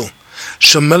 סממנים אלו,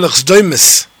 של מלך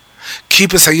סדומס,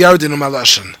 כיפורס הירדן ומעלה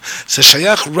עשן. זה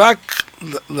שייך רק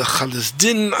לחלס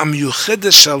דין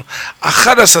המיוחדת של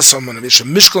 11 סממנים, יש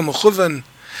משקל מכוון,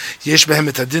 יש בהם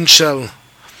את הדין של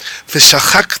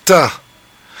ושחקת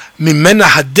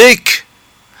ממנה הדק,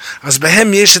 אז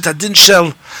בהם יש את הדין של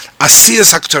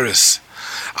עשייס הקטורס.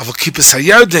 אבל כיפורס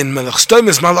הירדן, מלך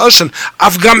סדומס, מעלה עשן,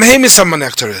 אף גם הם מסממני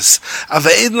הקטורס, אבל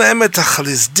אין להם את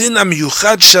החלס דין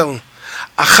המיוחד של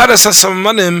 11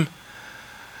 סממנים,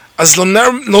 אז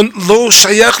לא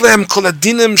שייך להם כל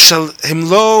הדינים של,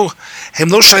 הם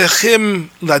לא שייכים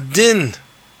לדין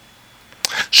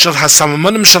של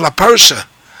הסממנים של הפרשה.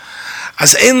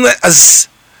 אז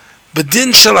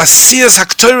בדין של עשייס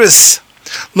הקטורס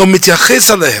לא מתייחס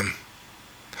עליהם.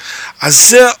 אז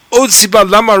זה עוד סיבה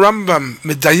למה הרמב"ם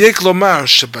מדייק לומר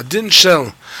שבדין של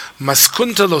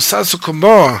מסקונטה לא ססו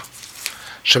כמוה,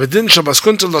 שבדין של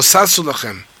מסקונטה לא ססו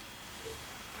לכם,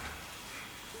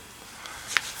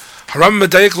 הרמב"ם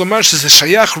מדייק לומר שזה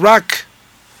שייך רק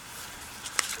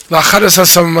ל11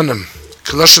 סממנים.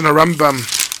 כלשון הרמב"ם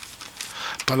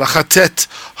בהלכה ט'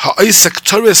 האויס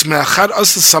הקטורס מ11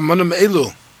 סממנים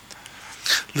אלו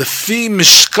לפי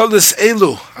משקלס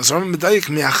אלו, אז הרמב"ם מדייק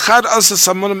מ11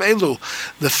 סממנים אלו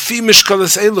לפי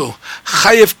משקלס אלו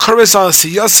חייב קורס על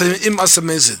עשייסה עם עשה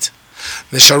מזד.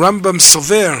 ושהרמב"ם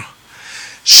סובר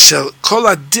של כל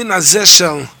הדין הזה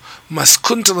של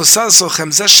מסקונטה לא ססו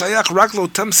לכם, זה שייך רק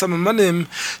לאותם סממנים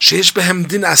שיש בהם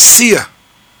דין עשייה,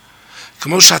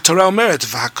 כמו שהתורה אומרת,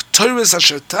 והקטורס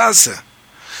אשר תעשה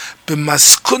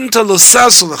במסקונטה לא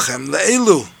ססו לכם,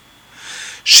 לאלו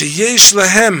שיש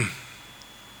להם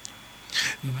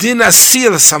דין עשייה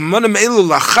לסממנים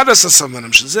אלו, ל11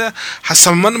 סממנים, שזה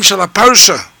הסממנים של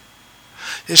הפרשה.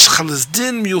 יש חלס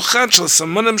דין מיוחד של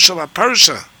הסממנים של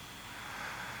הפרשה,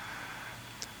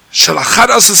 של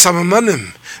 11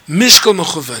 סממנים, משקל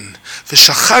מכוון,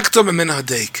 ושחקת ממנה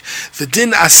הדק,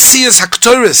 ודין עשייס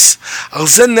הקטורס, על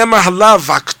זה נאמר עליו,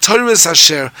 והקטורס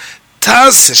אשר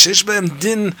תעשה, שיש בהם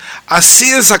דין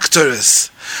עשייס הקטורס,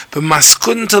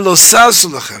 במסקונטה לא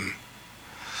ססו לכם.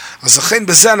 אז לכן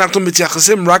בזה אנחנו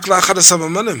מתייחסים רק ל11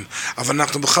 סממנים, אבל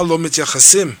אנחנו בכלל לא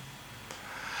מתייחסים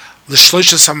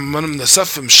ל13 סממנים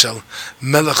נוספים של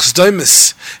מלך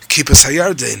סדומס, כיפורס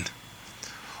הירדן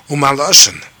ומעלה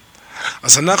עשן.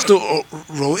 אז אנחנו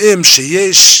רואים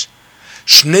שיש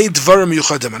שני דברים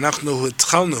מיוחדים. אנחנו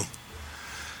התחלנו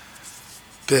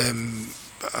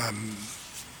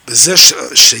בזה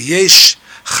שיש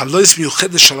חלויס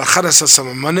מיוחדת של 11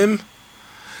 סממנים,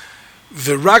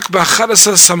 ורק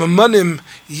ב-11 סממנים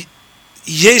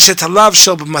יש את הלאו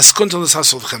של במסכונתו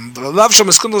לססלכם. בלאו של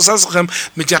מסכונתו לססלכם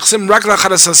מתייחסים רק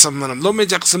ל-11 סממנים, לא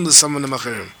מתייחסים לסממנים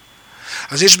אחרים.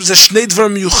 אז יש בזה שני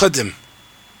דברים מיוחדים,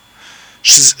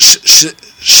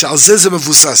 שעל זה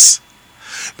מבוסס.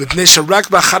 מפני שרק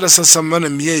ב-11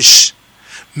 סממנים יש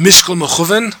משקל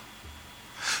מכוון,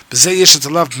 בזה יש את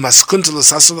הלאו במסכונתו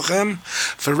לססלכם,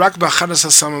 ורק ב-11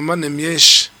 סממנים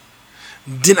יש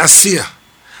דין עשייה.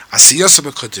 עשייה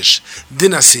שבקודש,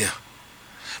 דין עשייה.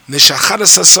 מפני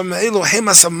ש11 סממנים האלו הם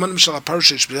הסממנים של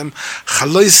הפרשה, יש בהם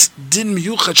חלויס דין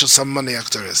מיוחד של סממני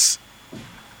הקטורס.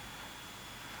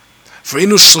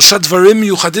 וראינו 3 דברים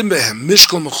מיוחדים בהם,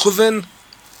 משקל מכוון,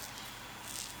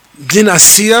 דין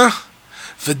עשייה,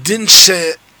 ודין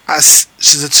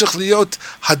שזה צריך להיות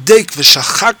הדק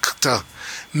ושחקת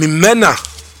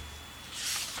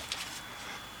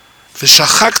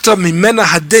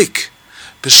ממנה הדק.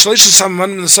 בשלוש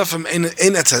הסממנים נוספים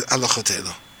אין את ההלכות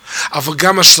האלו. אבל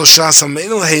גם השלושה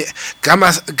סממנים,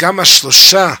 גם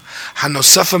השלושה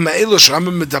הנוספים האלו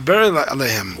שהרמב"ם מדבר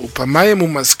עליהם, ופעמיים הוא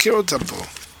מזכיר אותם פה.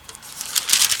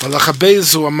 בהלכה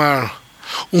בייס הוא אמר,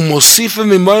 ומוסיפים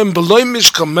ממים בלוי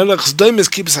משקל מלך סדוימס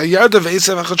כיפס הירדה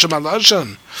ועשב אחד שמעלה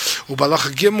עשן. ובהלכה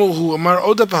ג' הוא אמר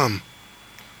עוד פעם,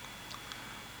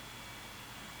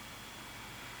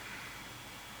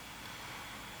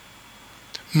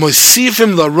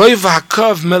 מוסיפים לרוי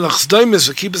והקו מלך סדוימס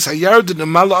וכיבס הירדן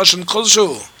למעלה עשן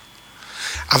כלשהו.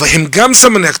 אבל הם גם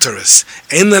סממני הקטורס.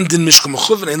 אין להם דין משקל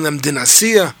מכוון, אין להם דין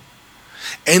עשייה,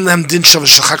 אין להם דין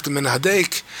שחקת מן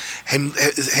הדק.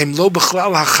 הם לא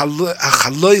בכלל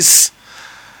החלויס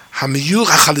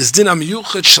דין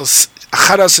המיוחד של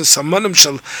 11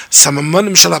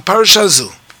 סממנים של הפרשה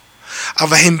הזו.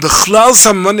 אבל הם בכלל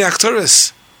סממני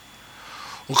הקטורס.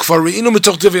 וכבר ראינו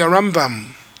מתוך דברי הרמב"ם,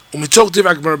 ומתוך דברי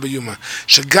הגמרא ביומא,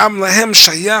 שגם להם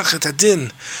שייך את הדין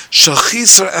של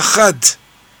חיסר אחד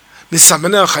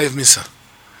מסמני החייב מיסה.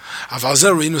 אבל זה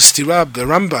ראינו סתירה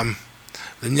ברמב"ם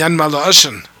לעניין מעלה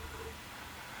עשן.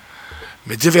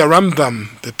 מדברי הרמב"ם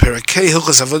בפרקי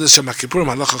הלכות עבודת של הכיפורים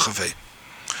הלכה כ"ה.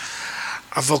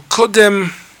 אבל קודם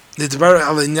נדבר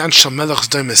על העניין של מלך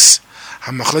סדומס,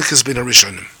 המחלוקת בין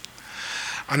הראשונים.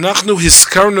 אנחנו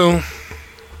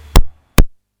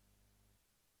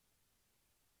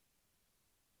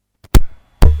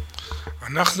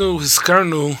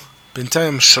הזכרנו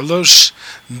בינתיים 3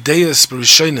 דייס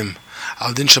בראשונים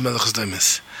על דין של מלך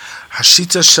סדומס.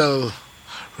 השיטה של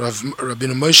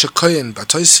רבינו מוישה כהן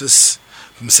בתוספות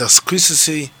במסכת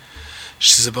כריסוסי,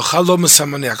 שזה בכלל לא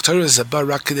מסמני הקטורס, זה בא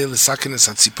רק כדי לסכן את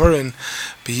הציפורן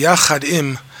ביחד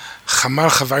עם חמר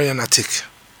חווריין עתיק.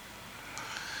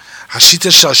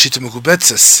 השיטה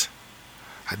מגובצת,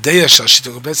 הדיה של השיטה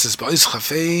מגובצת באויס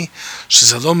חפאי,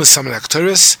 שזה לא מסמני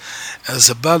הקטורס, אלא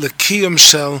זה בא לקיום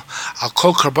של על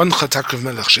כל קרבנך תקריב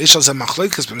מלך, שיש על זה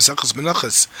מחלוקת במסכת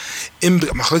מנוחס, עם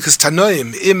מחלוקת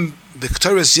תנועים, עם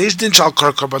בקטורת יש דין של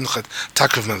כל קרבנך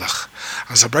תקריב מלך.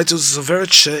 אז הברייתא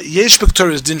סוברת שיש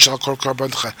בקטורת דין של כל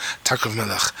קרבנך תקריב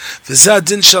מלך, וזה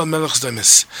הדין של מלך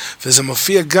סדומס, וזה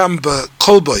מופיע גם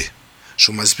בקולבוי,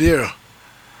 שהוא מסביר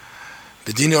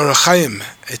בדיני אור החיים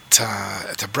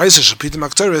את הברייתא של פיתם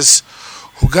הקטורס.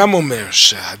 הוא גם אומר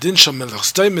שהדין של מלך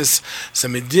סדומס זה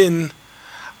מדין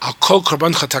על כל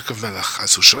קרבנך תקריב מלך.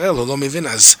 אז הוא שואל, הוא לא מבין,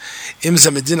 אז אם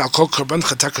זה מדין על כל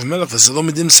קרבנך תקריב מלך וזה לא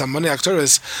מדין סמני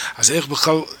הקטורס, אז איך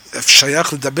בכלל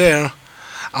שייך לדבר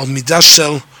על מידה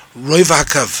של רוי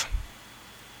והקו?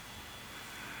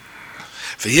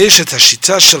 ויש את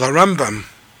השיטה של הרמב"ם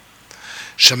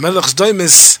שמלך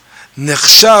סדומס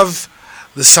נחשב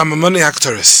לסמני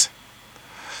הקטורס.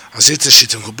 אז יש את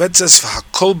השיטה מגובצת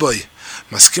והקולבוי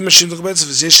מסכים לשיטה מגובצת,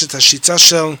 ויש את השיטה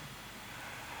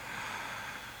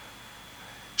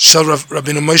של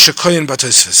רבינו מוישה כהן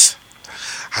בתוספות.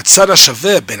 הצד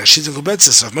השווה בין השיטה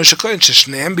מגובצת ורב מוישה כהן,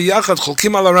 ששניהם ביחד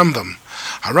חולקים על הרמב"ם.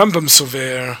 הרמב"ם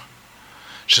סובר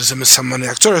שזה מסמני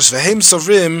הקטורס, והם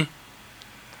סוברים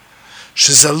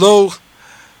שזה לא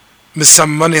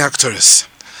מסמני הקטורס.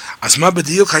 אז מה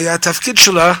בדיוק היה התפקיד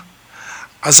שלה?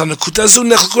 אז הנקודה הזו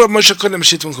נחלקו רב מוישה כהן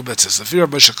בשיטה מגובצת. לפי רב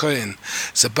מוישה כהן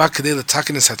זה בא כדי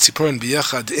לתקן את הציפורן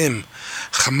ביחד עם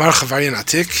חמר חווריין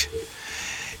עתיק.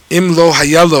 אם לא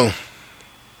היה לו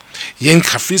יין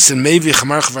קפריסין מביא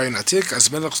חמר חווריין עתיק, אז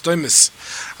מלך סדומס,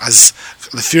 אז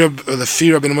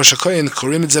לפי רבינו מוישה כהן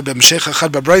קוראים את זה בהמשך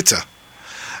אחד בברייתא.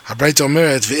 הברייתא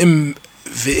אומרת, ואם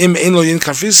ואם אין לו יין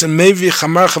קפריסין, מביא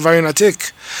חמר חווריין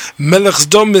עתיק, מלך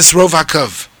סדום רוב הקו.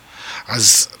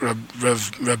 אז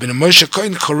רבינו מוישה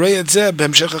כהן קורא את זה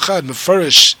בהמשך אחד,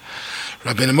 מפרש.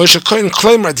 רבינו מוישה כהן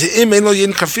כלומר, אם אין לו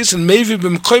יין קפריסין, מביא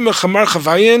במקום חמר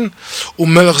חווריין,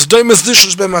 ומלך סדום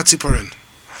לישוש בהם הציפורן.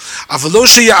 אבל לא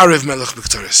שיערב מלך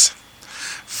בקטורס.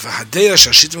 והדעה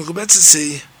שהשיטה מקובצת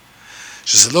היא,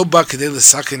 שזה לא בא כדי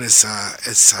לסכן את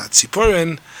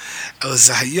הציפורן, אלא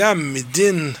זה היה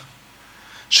מדין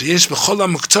שיש בכל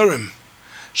המקטורים,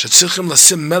 שצריכים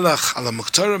לשים מלח על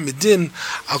המקטורים, מדין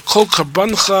על כל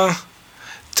קרבנך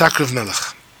תקרב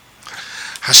מלח.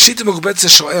 השיטה מקובצת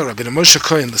שואל, רבינו מוישה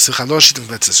כהן, סליחה, לא השיטה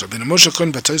מקובצת, רבינו מוישה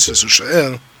כהן בתוספות, הוא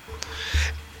שואל,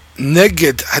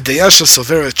 נגד הדעה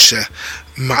שסוברת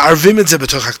שמערבים את זה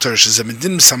בתוך הקטורס, שזה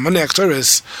מדין מסמני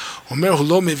הקטורס, הוא אומר, הוא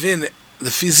לא מבין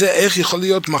לפי זה איך יכול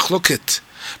להיות מחלוקת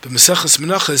במסכת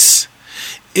מנוחס,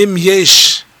 אם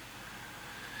יש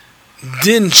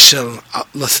דין של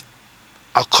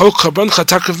על כל קרבנך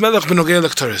תקרב מלח בנוגע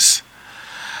לקטורס.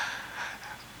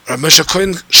 רבי משה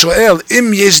כהן שואל,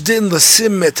 אם יש דין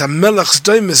לשים את המלח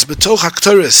סדומס בתוך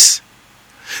הקטורס,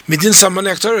 מדין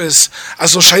סמני הקטורס,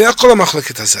 אז לא שייך כל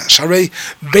המחלקת הזה, שהרי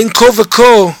בין כה וכה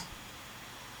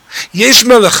יש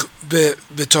מלח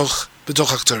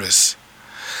בתוך הקטורס.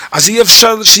 אז אי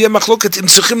אפשר שיהיה מחלוקת אם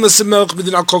צריכים לשים מלח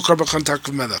מדין על כל קרבנך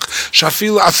תקרב מלח.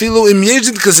 שאפילו אם יש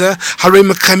דין כזה, הרי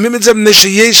מקיימים את זה מפני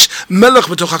שיש מלח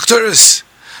בתוך הקטורס.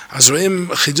 אז רואים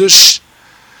חידוש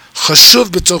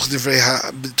חשוב בתוך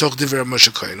דברי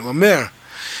משה כהן. הוא אומר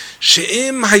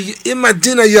שאם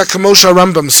הדין היה כמו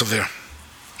שהרמב"ם סובר,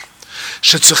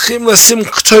 שצריכים לשים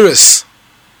קטורס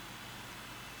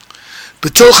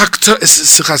בתוך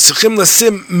הקטורס, צריכים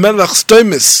לשים מלח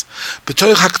סדומס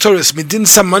בתוך הקטורס, מדין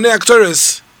סמני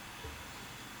הקטורס,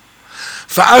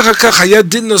 ואחר כך היה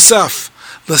דין נוסף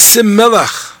לשים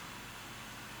מלח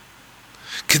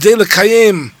כדי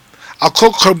לקיים על כל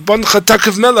קרבנך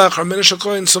תקרב מלח, רבי משה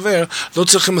כהן סובר, לא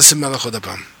צריכים לשים מלח עוד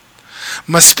הפעם.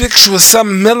 מספיק שהוא שם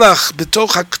מלח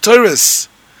בתוך הקטורס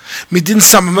מדין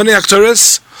סמני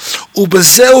הקטורס,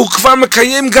 ובזה הוא כבר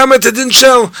מקיים גם את הדין של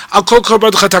על כל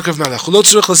קרבנך תקרב מלח. הוא לא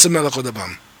צריך לשים מלח עוד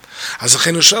הפעם. אז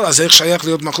לכן הוא שואל, אז איך שייך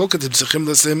להיות מחלוקת אם צריכים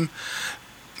לשים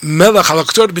מלח על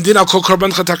הקטורת מדין על כל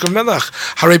קרבנך תקרב מלח?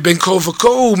 הרי בין כה וכה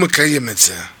הוא מקיים את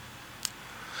זה.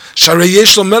 שהרי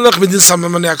יש לו מלח מדין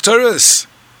סמני הקטורס.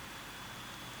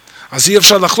 אז אי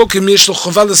אפשר לחלוק אם יש לו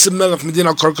חובה לשים מלח מדין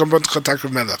על כל קרבנך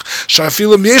תקרב מלח.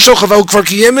 שאפילו אם יש לו חובה הוא כבר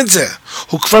קיים את זה.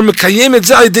 הוא כבר מקיים את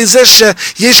זה על ידי זה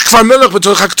שיש כבר מלח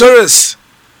בתוך הקטורס.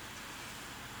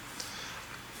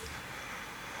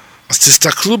 אז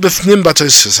תסתכלו בפנים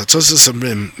בתוספות. התוספות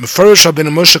אומרים, מפרש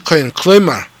רבינו משה כהן,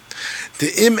 כלומר,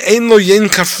 אם אין לו יין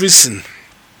קפריסין,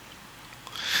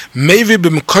 מביא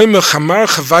במקום חמר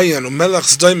חווריין ומלח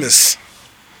סדומס,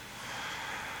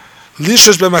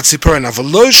 לישוש בהם הציפורן, אבל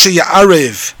לא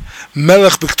שיערב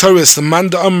מלח בקטורס למאן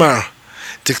דאמר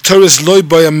דקטורס לא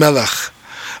יבוי המלח,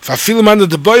 ואפילו מאן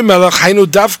דבוי מלח היינו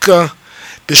דווקא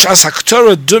בשעס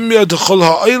הקטורת דומיה דכל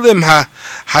העולם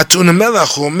הטעון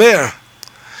המלח. הוא אומר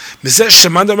מזה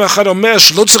שמאן דאמר אחד אומר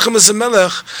שלא צריכים לשים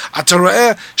מלח, אתה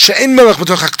רואה שאין מלח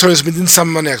בתוך הקטורס מדין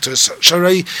סמני הקטורס.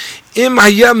 שהרי אם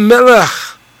היה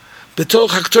מלח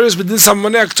בתוך הקטורס בדין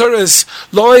סמני הקטורס,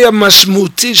 לא היה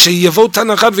משמעותי שיבוא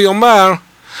תנא אחד ויאמר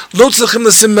לא צריכים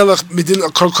לשים מלח מדין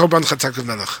כל קרבנך תקרב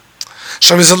מלח.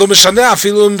 עכשיו זה לא משנה,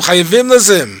 אפילו הם חייבים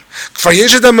לשים, כבר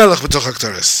יש את המלח בתוך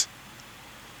הקטורס.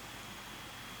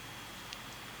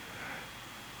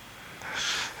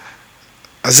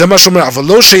 אז זה מה שאומר, אבל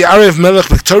לא שיערב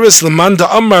מלח בקטורס למאן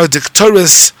דאמר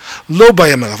דקטורס לא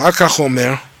ביה מלח. רק כך הוא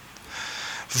אומר,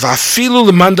 ואפילו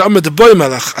למאן דאמר דבוי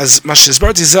מלח. אז מה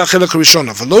שהסברתי זה החלק הראשון,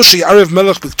 אבל לא שיערב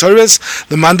מלח בקטורס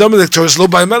למאן דאמר דקטורס לא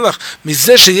ביה מלח.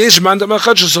 מזה שיש מאן דאמר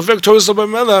אחד שסופר קטורס לא ביה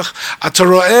מלח, אתה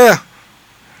רואה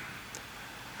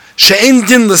שאין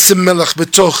דין לשים מלח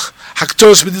בתוך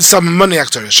הקטורס בדין סמני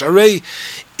הקטורס. הרי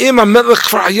אם המלח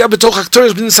כבר היה בתוך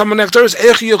הקטורס בדין סמני הקטורס,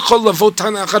 איך יכול לבוא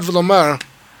תנא אחד ולומר,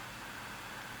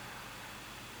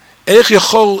 איך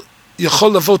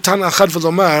יכול לבוא תנא אחד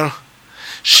ולומר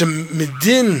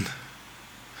שמדין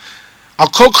על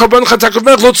כל קרבנך תקרב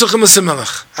מלח לא צריכים לשים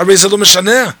מלח? הרי זה לא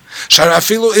משנה,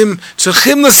 שאפילו אם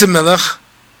צריכים לשים מלח,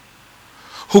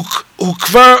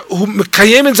 הוא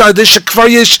מקיים את זה על ידי שכבר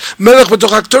יש מלח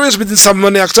בתוך הקטורס בדין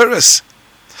סמני הקטורס.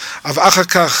 אבל אחר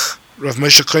כך רב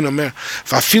משה כהן אומר,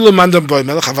 ואפילו מאן דאמר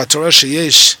מלח, אבל אתה רואה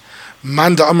שיש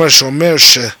מאן דאמר שאומר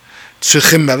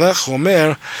שצריכים מלח, הוא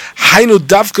אומר, היינו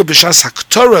דווקא בשעס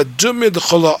הקטורת דומיה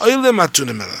דכל העולם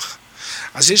הטעון מלח.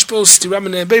 אז יש פה סתירה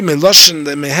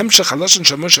מהמשך הלושן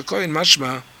של משה כהן,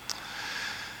 משמע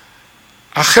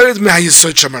אחרת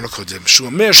מהיסוד שאמרנו קודם, שהוא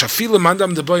אומר שאפילו למען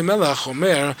אדם דבוי מלך, הוא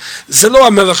אומר, זה לא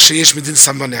המלך שיש מדין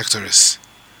סממני הקטורס.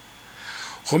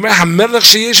 הוא אומר, המלך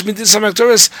שיש מדין סממני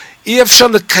הקטורס, אי אפשר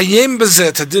לקיים בזה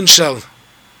את הדין של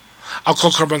על כל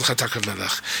קורבן חטא הקרב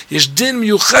מלך. יש דין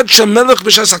מיוחד של מלך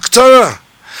בשעת הקטורה,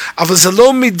 אבל זה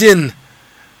לא מדין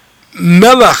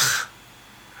מלך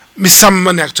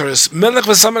מסממני הקטורס. מלך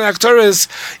וסממני הקטורס,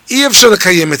 אי אפשר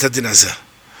לקיים את הדין הזה.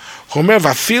 הוא אומר,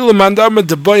 ואפילו למען אדם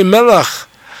דבוי מלך,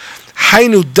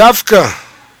 היינו דווקא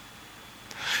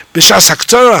בשעת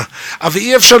הקטורה, אבל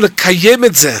אי אפשר לקיים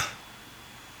את זה.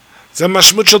 זה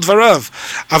המשמעות של דבריו.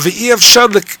 אבל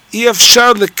אי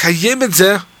אפשר לקיים את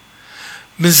זה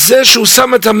מזה שהוא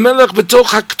שם את המלך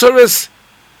בתוך הקטורס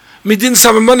מדין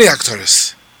סממני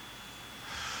הקטורס.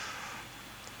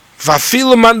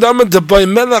 ואפילו למען אדם דבוי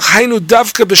מלך, היינו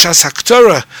דווקא בשעת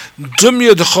הקטורה,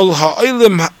 דומיה דכל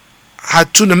העולם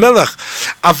התון המלך,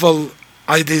 אבל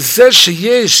על ידי זה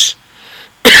שיש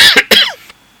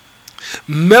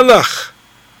מלך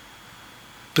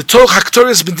בתוך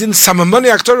הקטורס בדין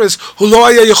סממני הקטורס, הוא לא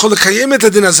היה יכול לקיים את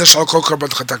הדין הזה של כל קורבן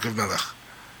חטא הקרב מלך.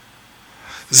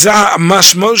 זה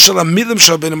המשמעות של המילים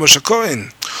של בן משה כהן.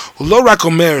 הוא לא רק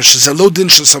אומר שזה לא דין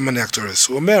של סממני הקטורס,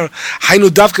 הוא אומר, היינו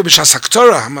דווקא בשעת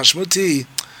הקטורה, המשמעות היא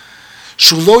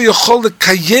שהוא לא יכול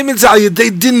לקיים את זה על ידי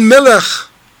דין מלך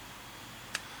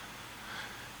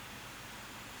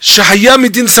שהיה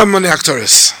מדין סממני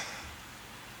הקטורס.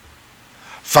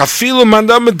 ואפילו למען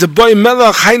אדם דבוי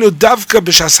מלך, היינו דווקא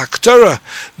בשעת הקטורה,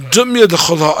 דומיה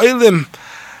דכל העולם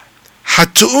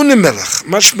הטעון המלך.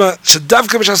 משמע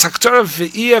שדווקא בשעת הקטורה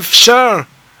ואי אפשר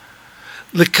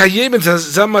לקיים את זה.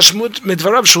 זה המשמעות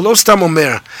מדבריו, שהוא לא סתם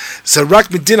אומר, זה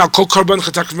רק מדין על כל קורבן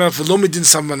חטא הקרב מלך ולא מדין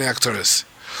סממני הקטורס.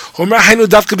 הוא אומר, היינו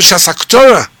דווקא בשעת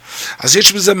הקטורה. אז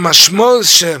יש בזה משמעות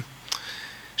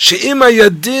שאם היה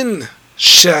דין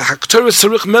שהקטורס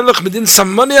צריך מלך מדין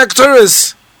סממני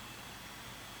הקטורס,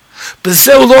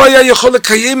 בזה הוא לא היה יכול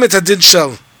לקיים את הדין של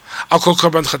על כל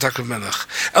קורבן חטא הקרב מלך,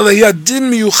 אלא היה דין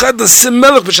מיוחד לשים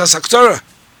מלך בשעת הקטורה.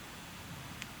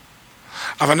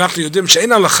 אבל אנחנו יודעים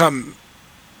שאין הלכה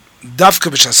דווקא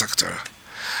בשעת הקטורה.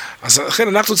 אז לכן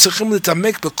אנחנו צריכים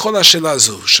להתעמק בכל השאלה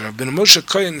הזו, שבן משה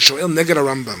כהן שואל נגד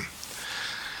הרמב"ם,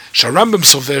 שהרמב"ם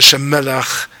סובר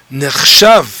שמלך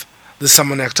נחשב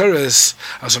לסממני הקטורס,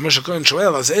 אז משה כהן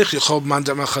שואל, אז איך יכול מאן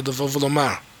דאמר אחד לבוא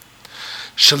ולומר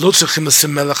שלא צריכים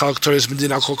לשים מלך על הקטורס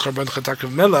מדין על כל קורבן חטא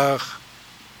הקרב מלך?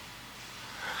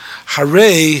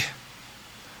 הרי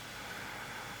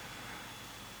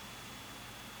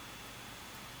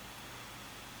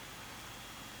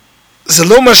זה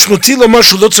לא משמעותי לומר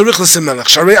שהוא לא צריך לשים מלך,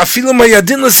 שהרי אפילו אם היה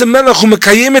דין לשים מלך, הוא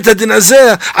מקיים את הדין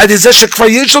הזה על ידי זה שכבר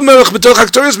יש לו מלך בתוך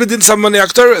הקטורס מדין סממני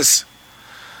הקטורס.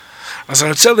 אז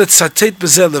אני רוצה לצטט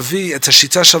בזה, להביא את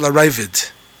השיטה של הרייבד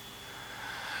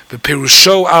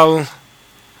בפירושו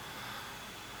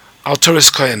על תורס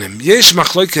כהנים. יש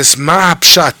מחלוקת מה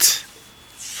הפשט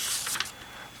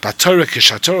בתורה,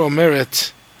 כשהתורה אומרת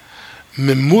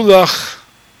ממולח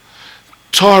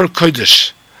טוהר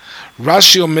קודש.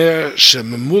 רש"י אומר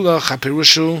שממולח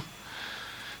הפירוש הוא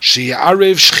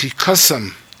שיערב שחיקסם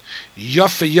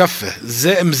יפה יפה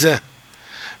זה עם זה,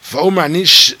 ואומר אני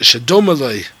שדומה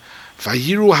לי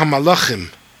ויראו המלאכים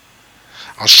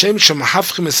על שם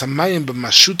שמחפכים את המים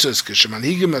במשוטס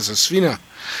כשמנהיגים את הספינה,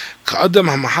 כאדם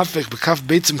המחפך בכף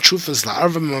בעצם תשופס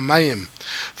לערב מהמים,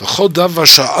 וכל דבר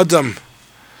שהאדם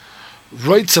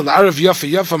רוצה לערב יפה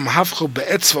יפה מחפכו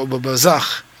באצבע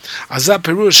ובבזח. אז זה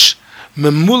הפירוש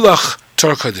ממולח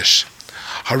תורה קודש.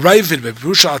 הרייבד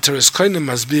בפירוש על תורס כהנים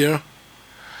מסביר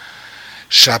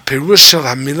שהפירוש של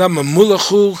המילה ממולח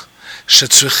הוא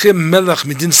שצריכים מלך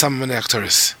מדין סממני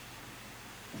הקטורס.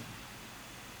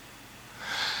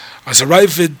 אז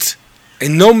הרייבד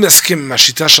אינו מסכים עם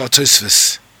השיטה של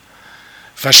התוספות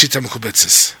והשיטה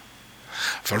המקובצת.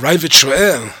 והרייבד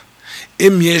שואל,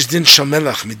 אם יש דין של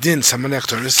מלך מדין סממני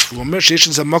הקטורס, הוא אומר שיש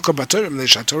לזה מקום בתורה, מפני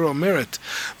שהתורה אומרת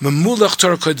ממולח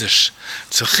תורה קודש,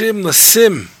 צריכים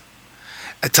לשים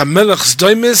את המלך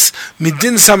סדוימס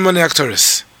מדין סממני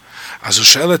הקטורס. אז הוא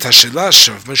שואל את השאלה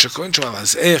שוב, משה כהן שואל,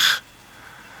 אז איך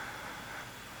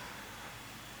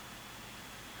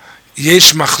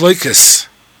יש מחלוקס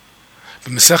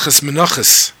במסכת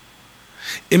מנוחס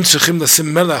אם צריכים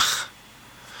לשים מלך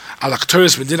על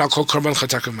הקטורס מדין על כל קורבן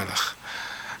חטא הקרב מלך?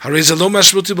 הרי זה לא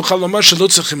משמעותי בכלל לומר שלא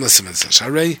צריכים לשים את זה,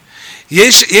 שהרי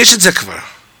יש את זה כבר.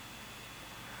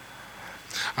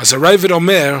 אז הרייבד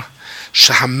אומר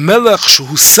שהמלך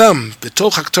שהוא שם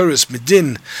בתוך הקטורס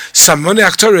מדין סממני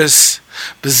הקטורס,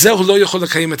 בזה הוא לא יכול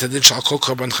לקיים את הדין של כל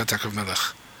קורבן חטא הקרב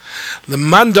מלך.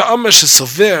 למאן דאמר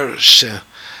שסובר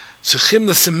שצריכים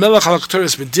לשים מלך על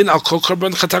הקטורס מדין על כל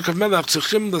קורבן חטא הקרב מלך,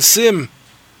 צריכים לשים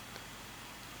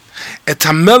את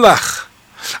המלח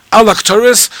על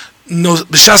הקטורס,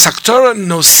 בשעס הקטורה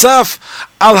נוסף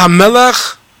על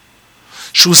המלח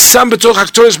שהוא שם בתוך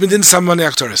הקטורס מדין סממני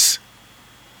הקטורס.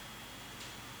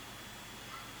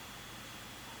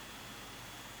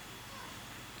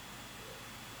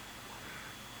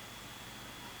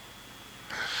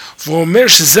 והוא אומר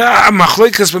שזה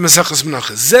המחלוקת במסכת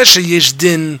מנחה. זה שיש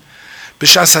דין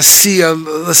בשעס הסייה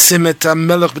לשים את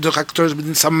המלח בתוך הקטורס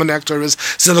מדין סממני הקטורס,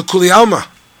 זה לכולי עלמא.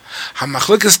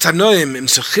 המחלוקת תנועים, אם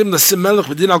צריכים לשים מלח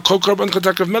בדין על כל קורבן חטאת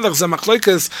הקרב מלח, זה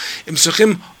המחלוקת, אם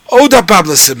צריכים עוד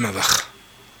הפעם לשים מלח.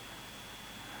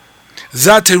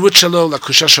 זה התירוץ שלו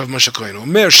לקושה של משה כהן. הוא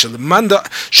אומר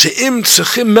שאם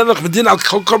צריכים מלח בדין על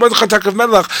כל קורבן חטאת הקרב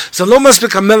מלח, זה לא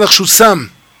מספיק המלח שהוא שם.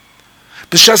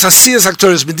 בשעס הסייס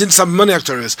הקטורס, מדין סממני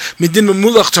הקטורס, מדין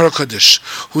ממולח תורה קודש.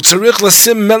 הוא צריך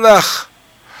לשים מלח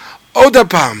עוד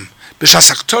הפעם.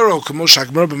 בשעס הקטורו, כמו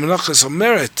שהגמרא במנחס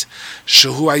אומרת,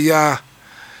 שהוא היה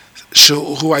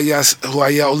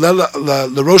עולה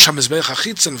לראש המזבח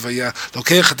החיצון, והיה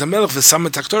לוקח את המלח ושם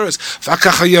את הקטורס, ואחר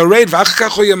כך היה יורד, ואחר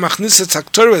כך הוא היה מכניס את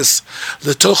הקטורס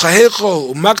לתוך ההיכל,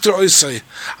 ומקטור אויסי,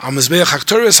 על מזבח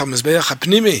הקטורס, על מזבח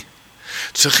הפנימי.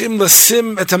 צריכים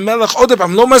לשים את המלח עוד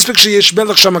פעם, לא מספיק שיש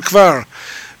מלח שם כבר,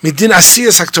 מדין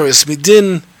עשייס הקטורס,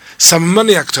 מדין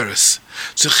סממני הקטורס.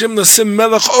 צריכים לשים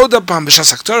מלח עוד פעם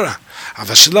בשעס הקטורה.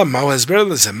 אבל השאלה, מהו ההסבר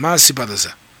לזה? מה הסיבה לזה?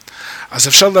 אז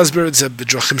אפשר להסביר את זה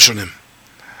בדרכים שונים.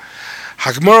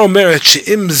 הגמרא אומרת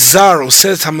שאם זר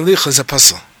עושה את המליחה זה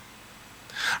פסל.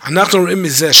 אנחנו רואים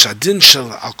מזה שהדין של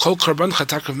על כל קורבן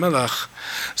חטאת הקרב מלח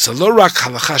זה לא רק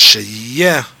הלכה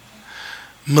שיהיה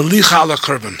מליחה על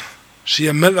הקורבן,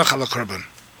 שיהיה מלח על הקורבן,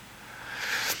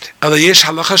 אלא יש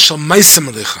הלכה של מייסה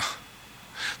מליחה.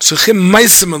 צריכים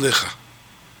מייסה מליחה.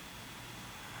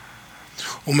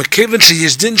 ומכיוון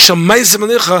שיש דין של מייסה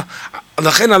מליחה,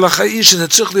 לכן ההלכה היא שזה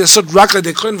צריך לעשות רק על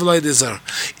ידי כהן ולא על ידי זר.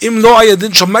 אם לא היה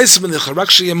דין של מייסה מליחה,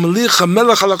 רק שיהיה מליחה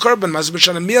מלח על הקורבן, מה זה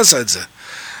משנה מי עשה את זה?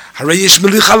 הרי יש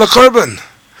מליחה על הקורבן.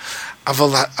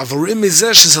 אבל רואים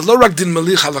מזה שזה לא רק דין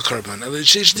מליחה על הקורבן, אלא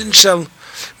שיש דין של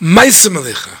מייסה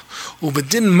מליחה.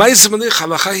 ובדין מייסה מליחה,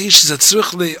 ההלכה היא שזה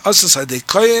צריך לעשות על ידי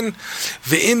כהן,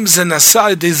 ואם זה נעשה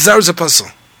על ידי זר זה פסול.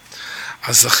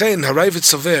 אז לכן הרייבד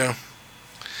סובר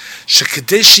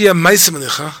שכדי שיהיה מייסה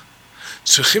מליחה,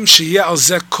 צריכים שיהיה על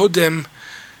זה קודם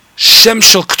שם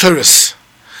של קטורס.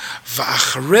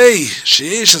 ואחרי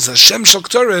שיש על זה שם של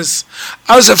קטורס,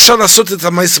 אז אפשר לעשות את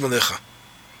המייסה מליחה.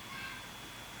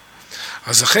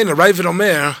 אז לכן הרייבד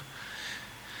אומר,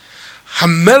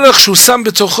 המלח שהוא שם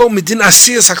בתוכו מדין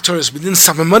עשייס הקטורס, מדין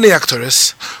סממני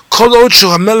הקטורס, כל עוד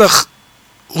שהוא המלח,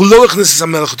 הוא לא הכניס את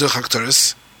המלח בתוך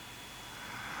הקטורס,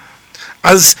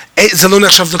 אז זה לא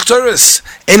נחשב לקטורס,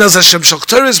 אין על זה שם של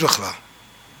קטורס בכלל.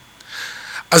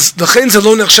 אז לכן זה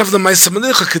לא נחשב למייסה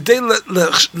מליחה, כדי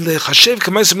לחשב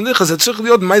כמייסה מליחה, זה צריך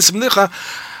להיות מייסה מליחה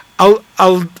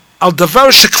על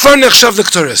דבר שכבר נחשב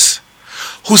לקטורס.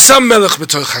 הוא שם מלח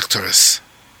בתוך הקטורס.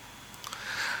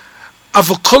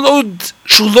 אבל כל עוד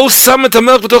שהוא לא שם את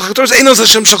המלח בתוך הקטורס, אין על זה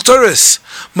שם של קטורס.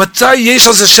 מתי יש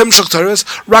על זה שם של קטורס?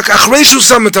 רק אחרי שהוא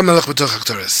שם את המלח בתוך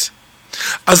הקטורס.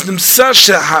 אז נמצא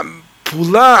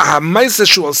פעולה, המייסה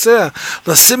שהוא עושה,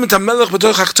 לשים את המלח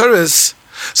בתוך הקטורס,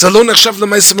 זה לא נחשב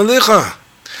למייסה מליחה.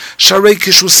 שהרי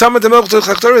כשהוא שם את המלח בתוך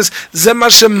הקטורס, זה מה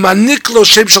שמעניק לו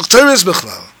שם של קטורס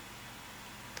בכלל.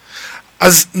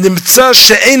 אז נמצא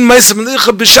שאין מייסה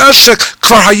מליחה בשעה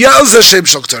שכבר היה על זה שם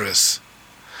של קטורס.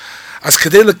 אז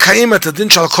כדי לקיים את הדין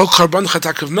של כל קורבן חטאת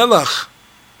הקרב מלח,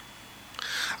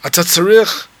 אתה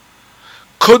צריך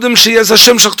קודם שיהיה זה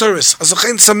שם של קטורס. אז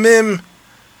לכן שמים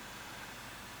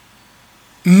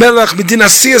מלח מדין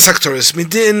עשייס הקטורס,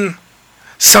 מדין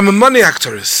סממני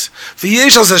הקטורס,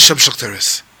 ויש על זה שם של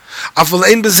קטורס. אבל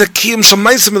אין בזה קיום של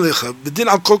מייסה מליחה. בדין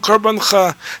על כל קורבן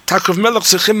חטאת הקרב מלח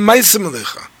צריכים מייסה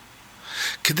מליחה.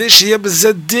 כדי שיהיה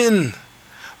בזה דין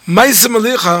מייסה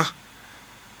מליחה,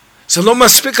 זה לא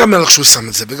מספיק המלח שהוא שם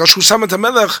את זה. בגלל שהוא שם את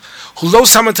המלח, הוא לא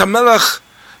שם את המלח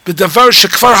בדבר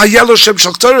שכבר היה לו שם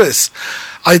של קטורס.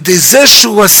 על ידי זה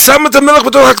שהוא שם את המלח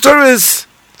בתוך הקטורס,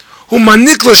 הוא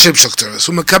מעניק לו שם של קטורס,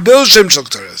 הוא מקבל שם של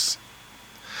קטורס.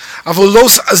 אבל לא,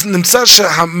 אז נמצא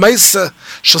שהמייסה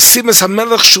של סימס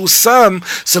המלח שהוא שם,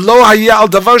 זה לא היה על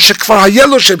דבר שכבר היה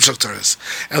לו שם של קטורס,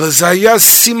 אלא זה היה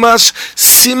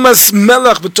סימס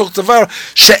מלח בתוך דבר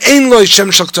שאין לו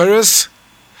שם של קטורס,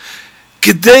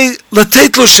 כדי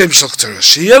לתת לו שם של קטורס,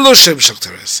 שיהיה לו שם של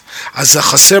קטורס. אז זה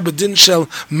חסר בדין של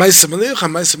מייסה מליחה.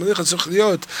 מייסה מליחה צריך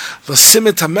להיות לשים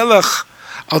את המלח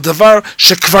על דבר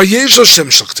שכבר יש לו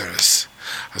שם של קטורס.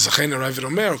 אז לכן הרייבד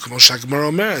אומר, כמו שהגמרא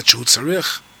אומרת, שהוא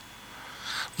צריך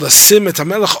לשים את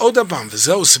המלך עוד הפעם,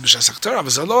 וזה עושים בשעת הקטורה, אבל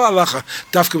זה לא הלכה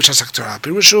דווקא בשעת הקטורה.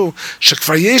 הפירוש הוא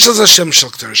שכבר יש על זה שם של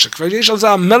קטורה, שכבר יש על זה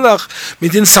המלך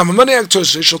מדין סממני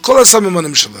הקטורס, יש לו כל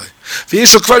הסממנים שלו,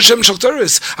 ויש לו כבר שם של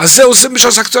קטורס, אז זה עושים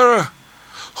בשעת הקטורה.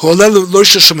 הוא עולה לא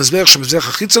יש שם מזבח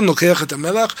החיצון, לוקח את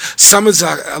המלך, שם את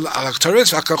זה על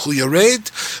הקטורס, ואחר כך הוא יורד,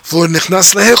 והוא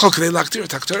נכנס להיכל כדי להקטיר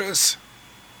את הקטורס.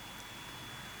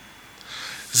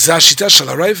 זה השיטה של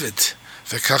הרייבד,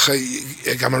 וככה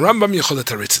גם הרמב"ם יכול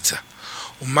לתרץ את זה.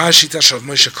 ומה השיטה של רב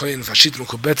משה כהן והשיטה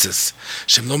מקובצת,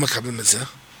 שהם לא מקבלים את זה?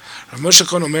 רב משה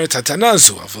כהן אומר את הטענה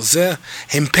הזו, אבל זה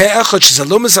הם פה אחד שזה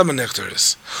לא מסמני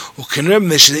הקטורס.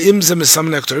 וכנראה שאם זה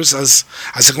מסמני הקטורס, אז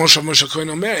זה כמו שרב משה כהן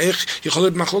אומר, איך יכול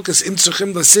להיות מחלוקת אם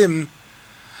צריכים לשים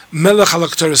מלך על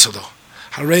הקטורס או לא.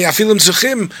 הרי אפילו אם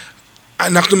צריכים,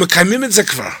 אנחנו מקיימים את זה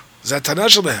כבר. זה הטענה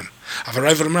שלהם. אבל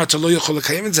רייבד אומר, אתה לא יכול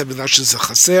לקיים את זה בגלל שזה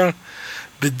חסר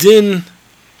בדין,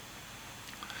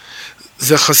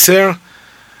 זה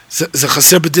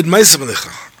חסר בדין מייסה מליכה.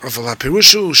 אבל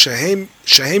הפירוש הוא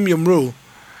שהם יאמרו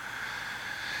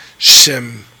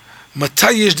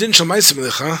שמתי יש דין של מייסה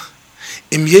מליכה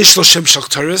אם יש לו שם של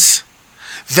קטורס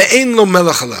ואין לו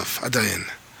מלך עליו עדיין.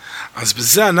 אז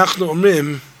בזה אנחנו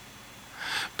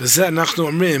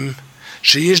אומרים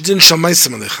שיש דין של מייסה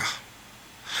מליכה.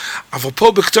 אבל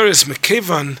פה בקטורס,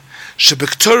 מכיוון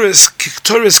שבקטורס,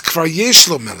 כקטורס כבר יש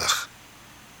לו מלך,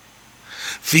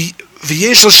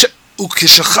 ויש לו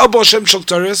וכשחל בו השם של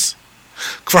קטורס,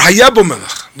 כבר היה בו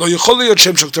מלך. לא יכול להיות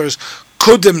שם של קטורס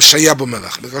קודם שהיה בו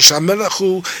מלך, בגלל שהמלך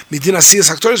הוא מדין עשייס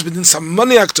הקטורס, מדין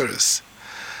סממני הקטורס.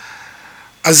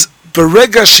 אז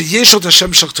ברגע שיש לו את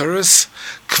השם של קטורס,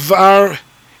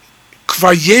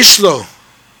 כבר יש לו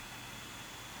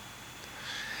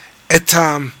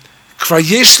כבר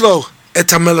יש לו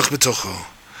את המלך בתוכו.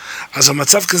 אז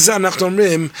במצב כזה אנחנו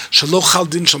אומרים שלא חל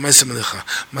דין של מייסה מליכה.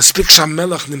 מספיק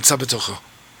שהמלך נמצא בתוכו.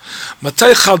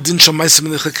 מתי חל דין של מייסה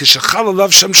מליכה? כשחל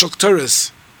עליו שם של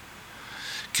קטורס.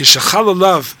 כשחל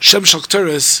עליו שם של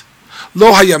קטורס,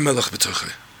 לא היה מלך בתוכו.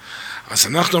 אז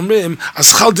אנחנו אומרים,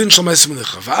 אז חל דין של מייסה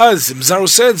מליכה. ואז אם זר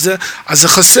עושה את זה, אז זה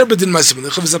חסר בדין מייסה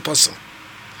מליכה וזה פסול.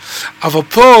 אבל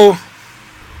פה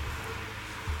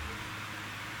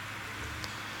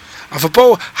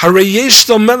הרי יש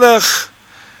לו מלך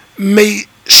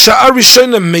משעה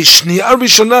ראשונה, משנייה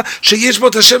ראשונה, שיש בו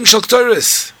את השם של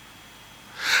קטורס.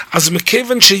 אז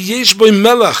מכיוון שיש בו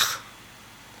מלך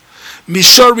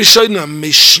משעה ראשונה,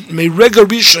 מרגע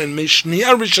ראשון,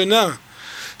 משנייה ראשונה,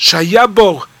 שהיה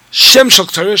בו שם של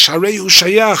קטורס, שהרי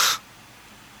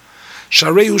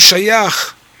הוא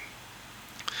שייך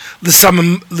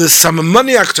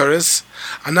לסממני הקטורס,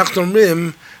 אנחנו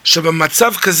אומרים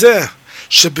שבמצב כזה,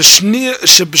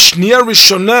 שבשנייה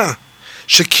ראשונה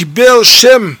שקיבל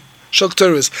שם של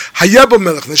קטורס, היה בו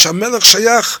מלך, ושהמלך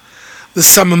שייך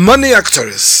לסממני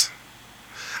הקטורס.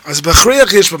 אז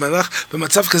בהכרח יש בו מלך,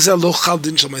 במצב כזה לא חל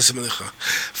דין של מייסה מליכה.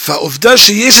 והעובדה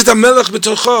שיש את המלך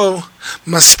בתוכו,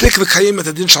 מספיק לקיים את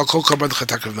הדין של כל קורבן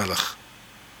חטא הקרב מלך.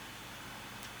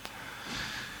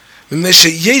 מפני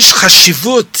שיש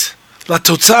חשיבות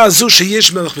לתוצאה הזו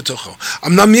שיש מלך בתוכו.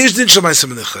 אמנם יש דין של מייסה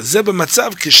מליכה, זה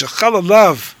במצב כשחל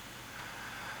עליו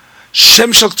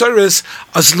שם של קטורס,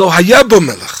 אז לא היה בו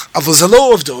מלך. אבל זה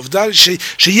לא עובדה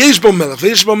שיש בו מלך,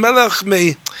 ויש בו מלך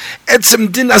מעצם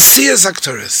דין עשייס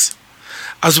הקטורס.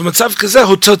 אז במצב כזה,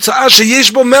 הוא תוצאה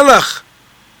שיש בו מלך.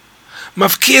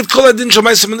 מפקיע את כל הדין של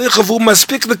מייסה מליכה, והוא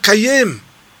מספיק לקיים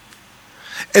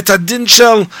את הדין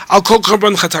של על כל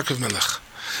קורבן חטא הקרב מלך.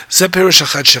 זה פירוש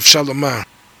אחד שאפשר לומר.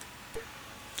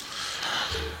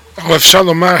 או אפשר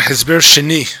לומר הסבר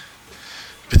שני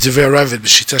בדברי הרייבד,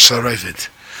 בשיטה של הרייבד.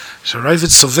 שהרייבד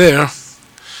סובר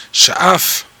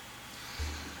שאף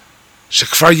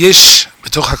שכבר יש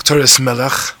בתוך הקטורס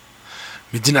מלך,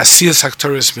 מדין עשייס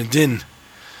הקטורס, מדין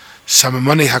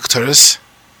סממני הקטורס,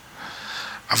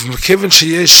 אבל מכיוון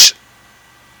שיש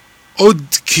עוד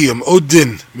קיום, עוד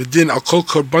דין, מדין על כל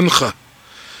קורבנך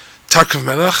תקרב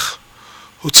מלך,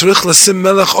 הוא צריך לשים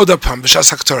מלך עוד הפעם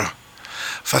בשעת הקטורה.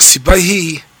 והסיבה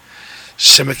היא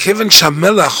שמכיוון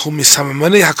שהמלך הוא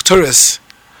מסממני הקטורס,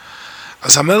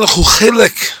 אז המלך הוא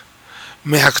חלק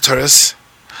מהקטורס,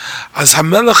 אז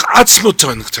המלך עצמו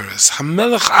טוען קטורס.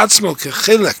 המלך עצמו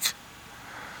כחלק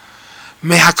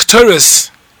מהקטורס,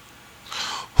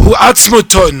 הוא עצמו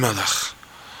טוען מלך.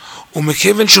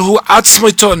 ומכיוון שהוא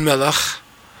עצמו טוען מלך,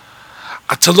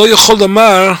 אתה לא יכול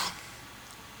לומר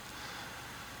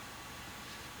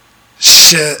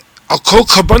שעל כל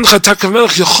קורבן חטא הקרב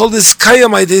מלך יכול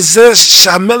לזכיים על ידי זה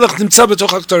שהמלך נמצא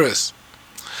בתוך הקטורס.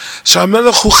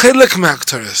 שהמלך הוא חלק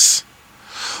מהקטורס.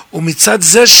 ומצד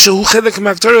זה שהוא חלק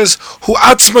מהקטורס, הוא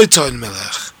עצמו טוען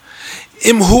מלך.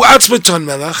 אם הוא עצמו טוען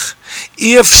מלך,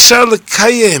 אי אפשר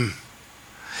לקיים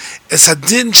את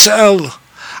הדין של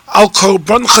על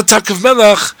קורבן תקריב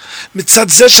מלך מצד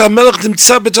זה שהמלך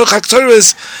נמצא בתוך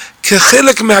הקטורס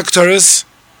כחלק מהקטורס,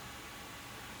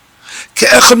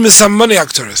 כאחד מסמני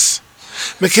הקטורס,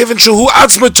 מכיוון שהוא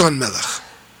עצמו טוען מלך.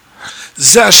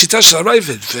 זה השיטה של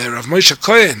הרייבד ורב מוישה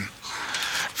כהן,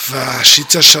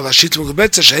 והשיטה של השיטה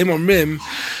מגובצה, שהם אומרים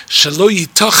שלא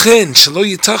ייתכן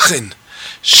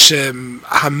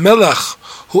שהמלך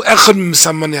הוא אחד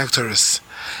מסמני הקטורס.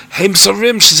 הם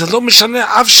סוברים שזה לא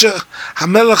משנה אף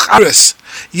שהמלך ארס,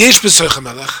 יש בסורך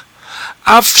המלך,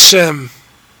 אף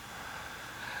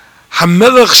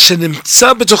שהמלך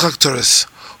שנמצא בתוך הקטורס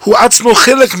הוא עצמו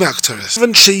חלק מהקטורס.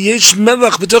 כיוון שיש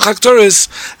מלך בתוך הקטורס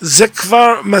זה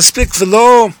כבר מספיק,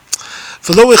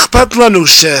 ולא אכפת לנו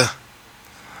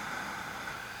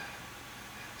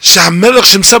שהמלך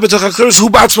שנמצא בתוך הקטורס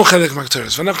הוא בעצמו חלק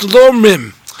מהקטורס. ואנחנו לא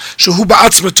אומרים שהוא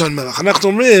בעצמו טוען מלך, אנחנו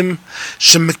אומרים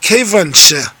שמכיוון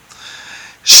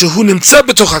שהוא נמצא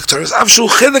בתוך הקטורס, אף שהוא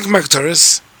חלק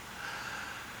מהקטורס,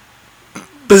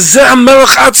 בזה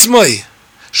המלך עצמו,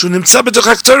 שהוא נמצא בתוך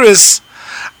הקטורס,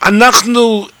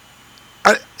 אנחנו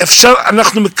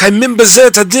מקיימים בזה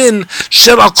את הדין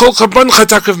של על כל קורבן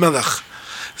תקריב מלך.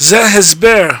 זה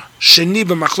הסבר שני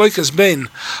במחלוקת בין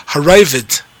הרייבד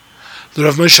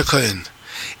לרב מוישה כהן.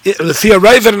 לפי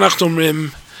הרייבד אנחנו אומרים,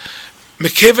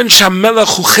 מכיוון שהמלך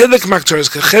הוא חלק מהקטורס,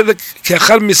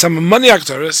 כאחד מסממני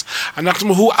הקטורס,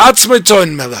 הוא עצמו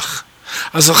טוען מלך.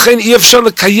 אז לכן אי אפשר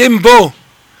לקיים בו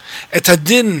את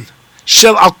הדין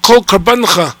של על כל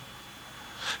קורבנך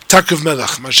תקריב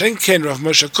מלך. מה שאין כן רב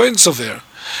מוישה כהן סובר,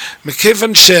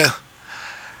 מכיוון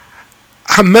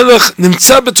שהמלך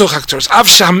נמצא בתוך הקטורס, אף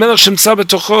שהמלך שנמצא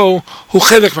בתוכו הוא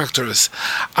חלק מהקטורס,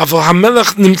 אבל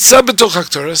המלך נמצא בתוך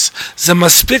הקטורס, זה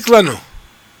מספיק לנו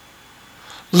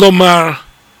לומר,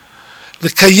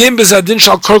 לקיים בזה הדין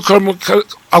של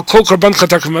על כל קורבן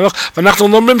תקריב מלך, ואנחנו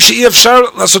לא אומרים שאי אפשר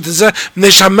לעשות את זה,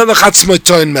 מפני שהמלך עצמו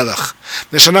טוען מלך.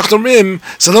 מפני שאנחנו אומרים,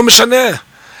 זה לא משנה,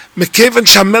 מכיוון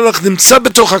שהמלך נמצא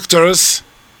בתוך הקטורס,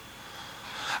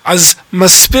 אז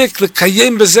מספיק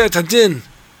לקיים בזה את הדין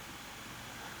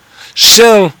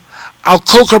של על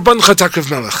כל קורבן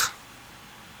תקריב מלך.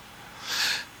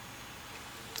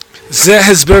 זה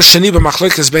הסבר שני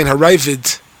במחלוקת בין הרייבד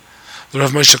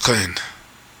לרב מוישה כהן.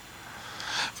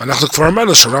 ואנחנו כבר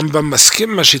אמרנו שהרמב"ם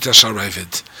מסכים עם השיטה של הרייבד,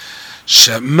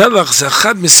 שמלך זה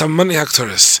אחד מסממני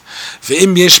הקטורס,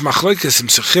 ואם יש מחלוקת, אם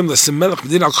צריכים לשים מלך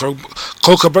מדין על כל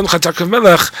קורבן תקריב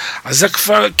מלך, אז זה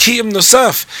כבר קיים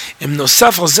נוסף. אם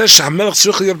נוסף על זה שהמלך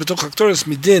צריך להיות בתוך הקטורס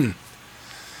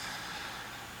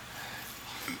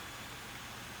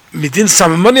מדין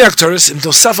סממני הקטורס, אם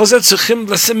נוסף על זה צריכים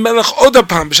לשים מלך עוד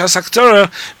הפעם בשעת הקטורה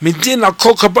מדין על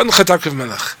כל קורבן תקריב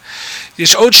מלך.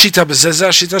 יש עוד שיטה בזה, זה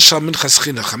השיטה של מנחס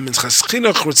חינוך. המנחס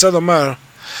חינוך רוצה לומר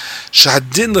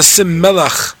שהדין לשים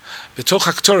מלך בתוך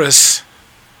הקטורס,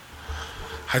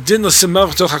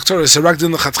 זה רק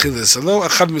דין לכתחילה, זה לא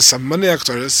אחד מסממני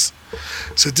הקטורס,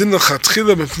 זה דין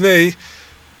לכתחילה מפני,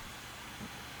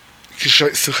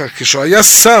 כשהוא היה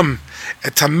שם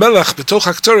את המלך בתוך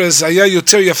הקטורס, זה היה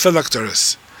יותר יפה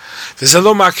לקטורס, וזה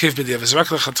לא מעכב בדיעבד, זה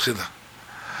רק לכתחילה.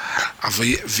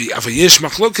 אבל יש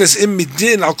מחלוקת אם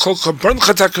מדין על כל קורבן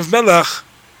תקריב מלך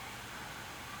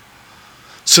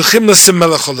צריכים לשים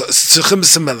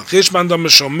מלך. יש מאן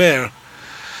שאומר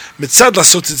מצד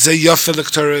לעשות את זה יפה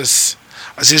לקטורס,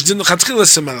 אז יש דין לכתחילה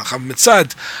לשים מלך, אבל מצד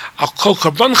על כל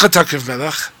קורבן תקריב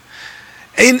מלך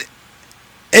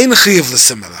אין חייב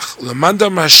לשים מלך. ולמאן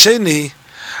דאמר השני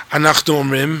אנחנו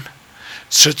אומרים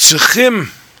שצריכים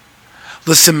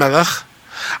לשים מלך,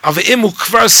 אבל אם הוא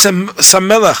כבר שם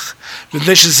מלך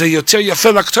מפני שזה יותר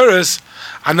יפה לקטורס,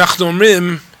 אנחנו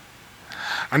אומרים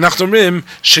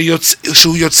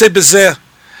שהוא יוצא בזה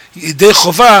ידי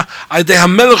חובה על ידי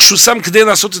המלך שהוא שם כדי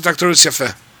לעשות את הקטורס יפה.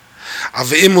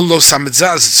 אבל אם הוא לא שם את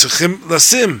זה, אז צריכים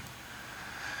לשים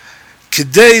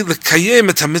כדי לקיים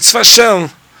את המצווה של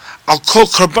על כל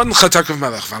קורבן תקריב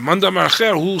מלך. והמאן דאמר אחר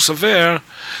הוא סובר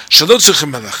שלא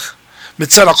צריכים מלך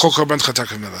מצד על כל קורבן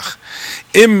תקריב מלך.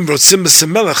 אם רוצים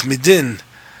לשים מלך מדין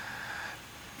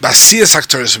בעשייס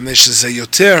הקטורס, מפני שזה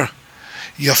יותר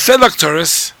יפה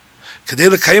לקטורס, כדי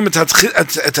לקיים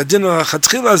את הדין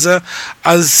לכתחילה הזה,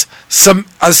 אז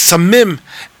שמים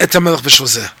את המלך בשביל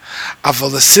זה. אבל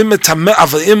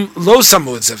אם לא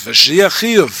שמו את זה, ושיהיה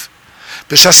חיוב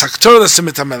בשעת הקטורה לשים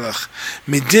את המלך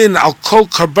מדין על כל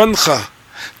קורבנך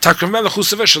תקריב מלך, הוא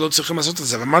סובר שלא צריכים לעשות את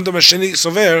זה. ומאן דאמר השני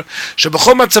סובר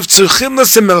שבכל מצב צריכים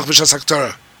לשים מלך בשעת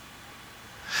הקטורה.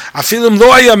 אפילו אם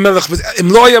לא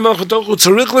היה מלך בתוך, הוא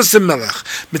צריך לשים מלך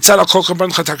מצד על כל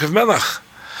קורבן תקריב מלך.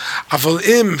 אבל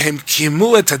אם הם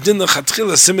קיימו את הדין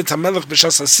לכתחילה לשים את המלך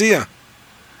בש"ס עשייה,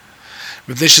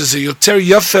 מפני שזה יותר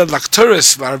יפה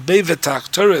לקטורס, לערבב את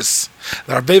הקטורס,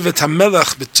 לערבב את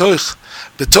המלך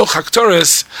בתוך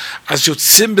הקטורס, אז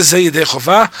יוצאים בזה ידי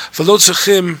חובה, ולא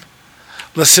צריכים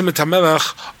לשים את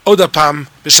המלך עוד הפעם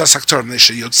בש"ס הקטור, מפני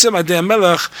שיוצאים ידי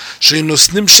המלך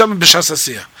שנוסנים שם בש"ס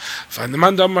עשייה.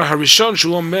 והנאמן דאמר הראשון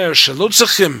שהוא אומר שלא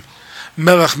צריכים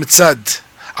מלך מצד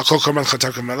הכל קורבן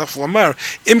חטאת כמלך, הוא אמר,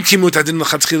 אם קיימו את הדין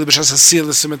לכתחילה בש"ס עשייה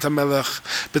לשים את המלך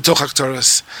בתוך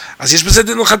הקטורס, אז יש בזה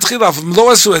דין לכתחילה, אבל אם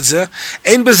לא עשו את זה,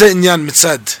 אין בזה עניין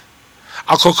מצד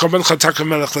הכל קורבן חטאת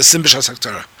כמלך לשים בש"ס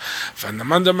הקטור.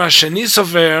 והנאמן דאמר השני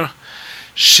סובר,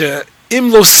 שאם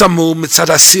לא שמו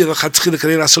מצד עשייה לכתחילה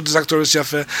כדי לעשות את הקטורס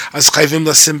יפה, אז חייבים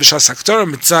לשים בש"ס הקטור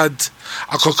מצד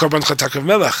הכל קורבן חטאת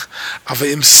כמלך. אבל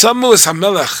אם שמו את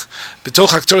המלך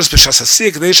בתוך הקטורס בש"ס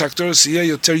עשייה, כדי שהקטורס יהיה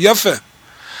יותר יפה,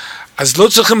 אז לא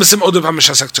צריכים לשים עוד פעם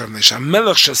בש"ס הקטור,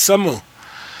 שהמלך ששמו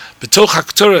בתוך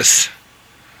הקטורס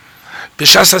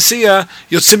בש"ס עשייה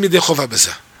יוצאים ידי חובה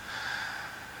בזה.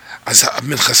 אז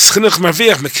המנחס חינוך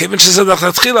מרוויח, מכיוון שזה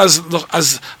לכתחילה,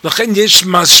 אז לכן יש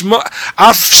משמעות,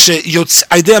 אף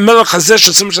שידי המלך הזה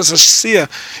שעושים בש"ס עשייה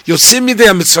יוצאים ידי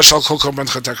המצווה של כל קורבן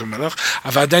חטאת כמלך,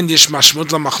 אבל עדיין יש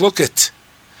משמעות למחלוקת.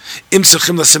 אם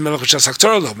צריכים לשים מלך בש"ס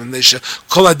הקטור או לא, מפני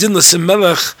שכל הדין לשים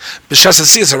מלך בש"ס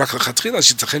עשייה זה רק לכתחילה,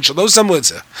 אז ייתכן שלא שמו את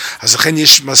זה. אז לכן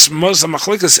יש משמעות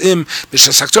למחלוקת אם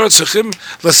בש"ס הקטור צריכים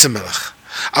לשים מלך.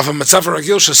 אבל במצב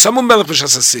הרגיל ששמו מלך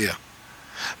בש"ס עשייה,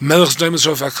 מלך שדוי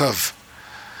מסרוף והקו,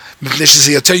 מפני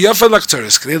שזה יותר יפה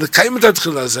לקטורס, כדי לקיים את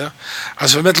התחילה הזה,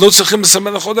 אז באמת לא צריכים לשים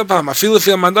מלך עוד הפעם, אפילו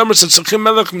לפי המאמר שצריכים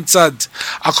מלך מצד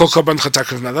הכל קורבן חטאת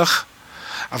כמלך,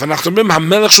 אבל אנחנו אומרים,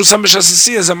 המלך שהוא שם בש"ס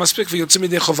עשייה זה מספיק ויוצאים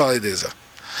ידי חובה על ידי זה.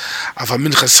 אבל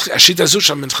השיטה הזו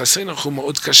של המנחס חינוך הוא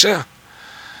מאוד קשה,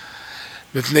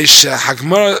 מפני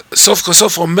שהגמרא סוף כל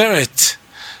סוף אומרת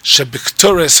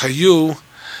שבקטורס היו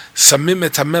שמים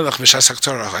את המלך בש"ס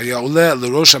הקטור, היה עולה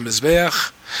לראש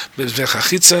המזבח, במזבח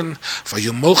החיצון,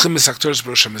 והיו מולכים את הקטורס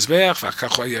בראש המזבח,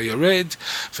 וכך הוא היה יורד,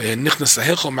 והיה נכנס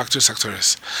להיכל מקטורס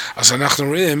הקטורס. אז אנחנו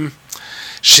רואים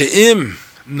שאם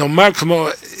נאמר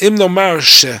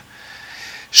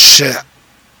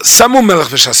ששמו מלך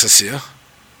בש"ס עשייה,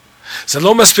 זה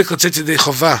לא מספיק לצאת ידי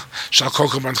חובה של כל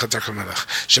קורבן חטאת כמלך.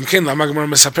 שם כן, למה הגמרא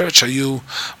מספרת שהיו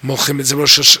מולכים את זה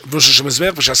בראש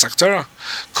המזבח בש"ס הקטור,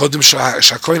 קודם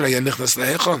שהכהן היה נכנס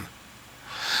להיכל.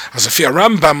 אז לפי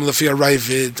הרמב"ם, לפי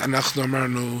הרייבד, אנחנו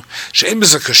אמרנו שאין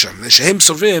בזה קשה, שהם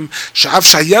סוברים שאף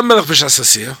שהיה מלך בש"ס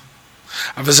עשייה,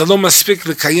 אבל זה לא מספיק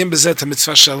לקיים בזה את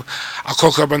המצווה של הכל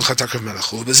קורבן חטאת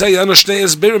כמלך. ובזה היה לנו שני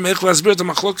הסברים איך להסביר את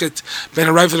המחלוקת בין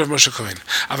הרייבד ומשה כהן.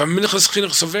 אבל מנחס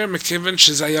חינוך סובר, מכיוון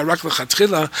שזה היה רק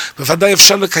לכתחילה, בוודאי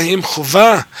אפשר לקיים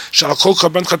חובה של הכל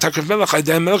קורבן חטאת כמלך על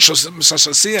ידי המלך של בש"ס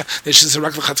עשייה, שזה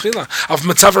רק לכתחילה. אבל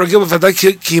במצב הרגיל בוודאי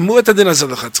קיימו את הדין הזה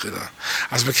לכתחילה.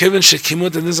 אז מכיוון שקיימו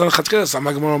את הדין הזה לכתחילה, אז למה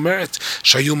הגמרא אומרת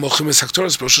שהיו מולכים את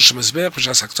הקטורס בראש המזבח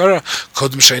בש"ס הקטור,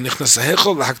 קודם שהיה נכנס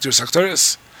להיכל להקטיר את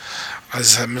הקטורס.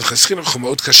 אז המנחס חינוך הוא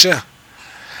מאוד קשה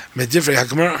מדברי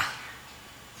הגמרא.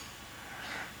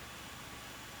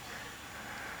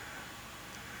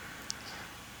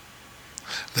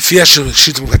 לפי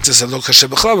השיטה מקובצת זה לא קשה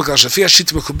בכלל, בגלל שלפי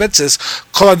השיטה מקובצת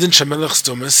כל הדין של מלך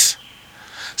סדומס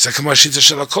זה כמו השיטה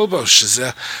של הכלבו, שזה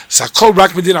הכל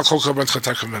רק מדין הכל קורבן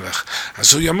חטאת כמלך.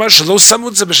 אז הוא יאמר שלא שמו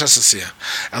את זה בש"ס עשייה,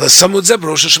 אלא שמו את זה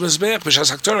בראש המזבח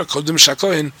בש"ס הקטור, קודם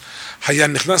שהכהן היה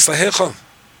נכנס להיכל.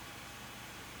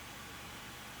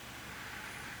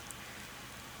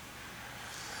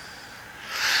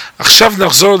 עכשיו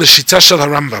נחזור לשיטה של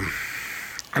הרמב"ם.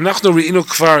 אנחנו ראינו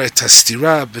כבר את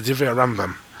הסתירה בדברי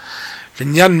הרמב"ם.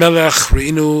 בעניין מלך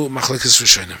ראינו מחלוקת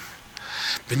ראשונים.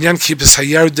 בעניין כיפוס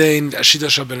הירדן, השיטה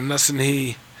של בן נסן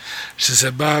היא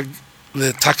שזה בא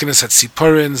לתקן את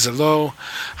הציפורן, זה לא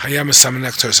היה מסמני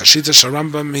הקטורס. השיטה של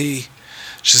הרמב"ם היא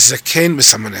שזה כן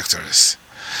מסמני הקטורס.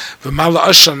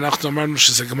 במעלה אשן אנחנו אמרנו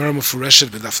שזה גמרא מפורשת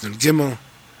בדף נ"ג,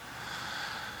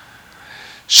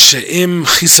 שאם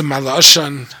חיסם מעלה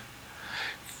אשן,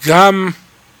 גם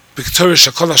בקטורת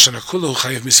שכל השנה כולו הוא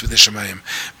חייב מסבידי שמיים,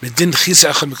 מדין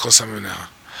חיסה אחד מכל סמניה.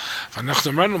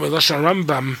 ואנחנו אמרנו בלשון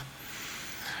הרמב"ם,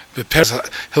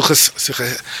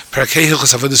 בפרקי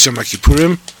הלכות עבודת יום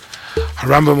הכיפורים,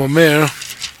 הרמב"ם אומר,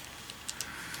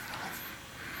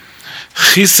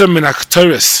 חיסה מן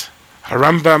הקטורס,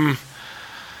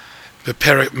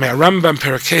 מהרמב"ם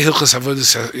פרקי הלכות עבודת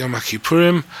יום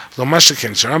הכיפורים, לא מה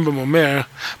שכן, שהרמב"ם אומר,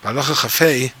 בהלכה כ"ה,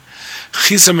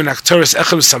 חיסה מן הקטורס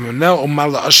אחד מסמניה או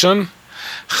מעלה אשן,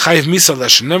 חייב מיסה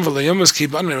לשנם ולא יומס כי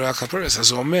בנו רק הכיפורס.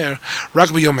 אז הוא אומר,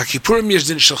 רק ביום הכיפורים יש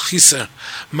דין של חיסה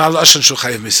מעלה אשן של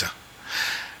חייב מיסה.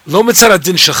 לא מצד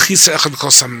הדין של חיסה אחד בכל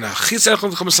סמנה. חיסה אחד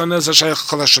בכל סמנה זה שייך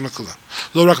כל השנה כולה.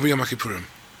 לא רק ביום הכיפורים.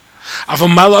 אבל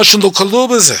מעלה השן לא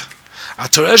כלול בזה.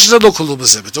 התורה שזה לא כלול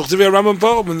בזה. בתוך דברי הרמב"ם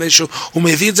פה, הוא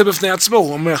מביא את זה בפני עצמו.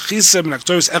 הוא אומר, חיסה מן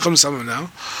הקטוריס אחד מסמנה.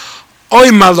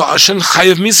 אוי מעלה השן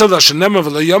חייב מיסה לשן נאמר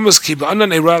ולא יומס כי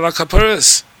בענן אירע על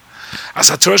הכיפורס.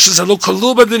 אז התורה שזה לא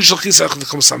כלול בדין של חיסה אחד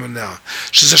בכל סמנה.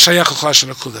 שזה שייך לכל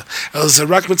השנה כולה. אלא זה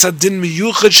רק מצד דין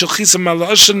מיוחד של חיסה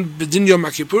מעלה השן בדין יום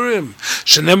הכיפורים.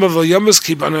 שנאמר ולא יומס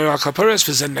כי בענן אירע על הכיפורס,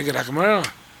 וזה נגד הגמרא.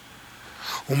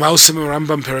 ומה עושים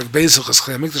הרמב"ם פרק בייס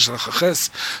חסכי המקדש על החכס,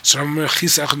 שהרמב"ם אומר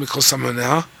חיסה אחד מכל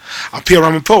סמנה, על פי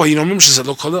הרמב"ם פה, היינו אומרים שזה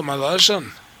לא כולל מעלה השן.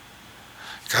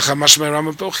 ככה משמע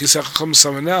הרמב"ם פה, חיסה אחד מכל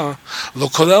סמנה, לא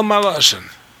כולל מעלה השן.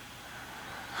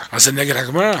 אז זה נגד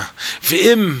הגמרא.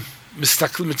 ואם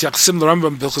מתייחסים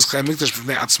לרמב"ם בהלכות חיי המקדש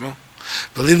בפני עצמו,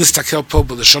 בלי להסתכל פה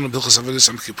בלשון בהלכות עבודת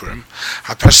יום הכיפורים,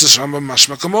 הפשט של הרמב"ם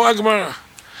משמע כמו הגמרא.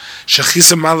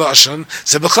 שחיסה מעלה השן,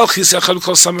 זה בכלל חיסה אחד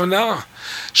בכל סמנה.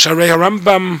 שהרי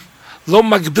הרמב"ם לא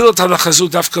מגביל את ההלכה הזו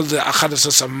דווקא ל-11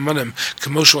 סממנים,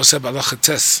 כמו שהוא עושה בהלכה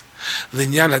טס,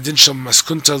 לעניין הדין של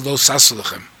מסכונתא לא ששו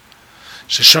לכם.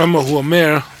 ששם הוא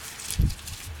אומר,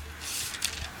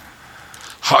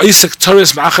 העסק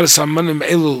תורס מאחד הסממנים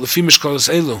אלו, לפי משקולת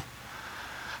אלו,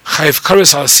 חייב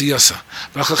קורס על עשייסה.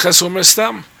 והחכס הוא אומר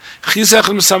סתם, חיסה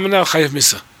אחד מסמנה חייב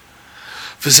מיסה.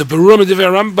 וזה ברור מדברי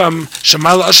הרמב"ם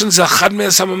שמעלה השן זה אחד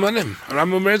מהסממנים.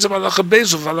 הרמב"ם אומר את זה בהלכה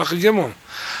בייס ובהלכה ג'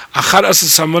 11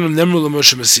 סממנים נאמרו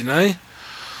למשה מסיני,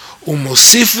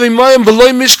 ומוסיף ומים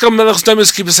בלוי משקל מלך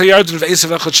סדומס כיבוס הירדן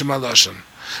ועשב אחד שמעלה השן.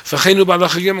 וכן הוא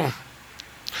בהלכה ג'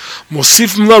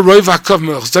 מוסיף מלוא רוי והקוף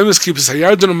מלך סדומס כיבוס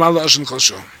הירדן ומעלה השן כל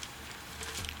שעה.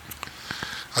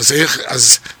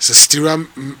 אז זה סתירה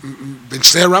בין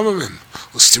שני הרמב"מים.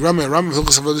 הוא סתירה מהרמב"ם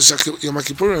בהלכות עבודת יום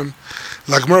הכיפורים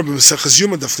לגמרא במסכת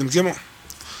יומא דף נ"ג.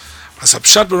 אז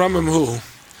הפשט ברמב"ם הוא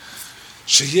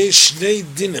שיש שני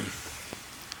דינים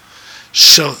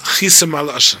של חיסה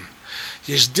מעלה השן.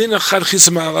 יש דין אחד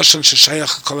חיסה מעלה השן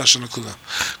ששייך לכל השנה כולה,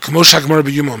 כמו שהגמרא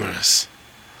ביומא אומרת.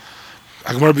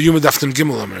 הגמרא ביומא דף נ"ג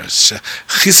אומרת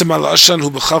שחיסה מעלה השן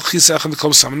הוא בכלל חיסה אחד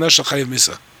מכל סמנה שחייב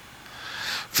מיסה.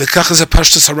 וככה זה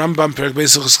פשטוס הרמב"ם פרק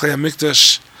בייס חסכי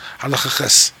המקדש הלכה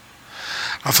חס.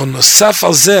 אבל נוסף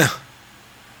על זה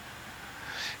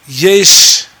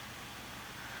יש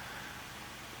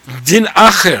דין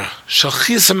אחר של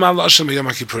חיסה מעלה השן ביום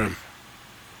הכיפורים,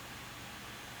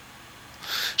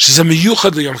 שזה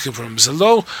מיוחד ליום הכיפורים. זה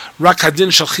לא רק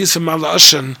הדין של חיסה מעלה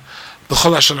השן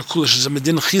בכל השנה כולה, שזה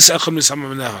מדין חיסה אחד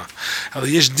מסממניה, אבל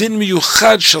יש דין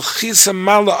מיוחד של חיסה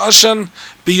מעלה השן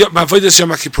בעבודת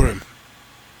יום הכיפורים.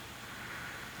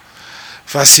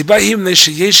 והסיבה היא מפני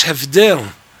שיש הבדל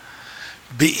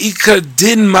בעיקר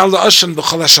דין מעלה השן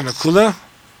בכל השנה כולה,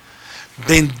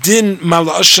 בין דין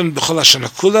מעלה השן בכל השנה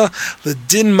כולה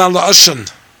לדין מעלה השן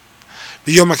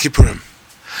ביום הכיפורים.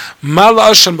 מעלה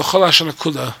השן בכל השנה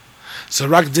כולה זה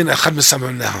רק דין אחד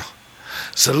מסממניה.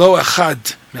 זה לא אחד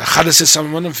מ-11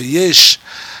 סממנים, ויש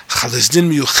חלס דין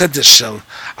מיוחדת של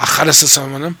 11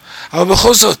 סממנים, אבל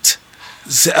בכל זאת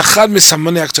זה אחד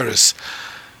מסממני הכיפורים.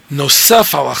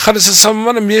 נוסף על 11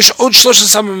 סממנים יש עוד 3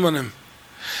 סממנים.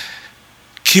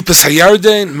 כיפוס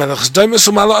הירדן, מלך סדומס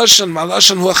ומעלה השן. מעלה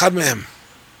השן הוא אחד מהם.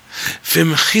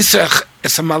 ואם חיסה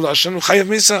את המעלה השן הוא חייב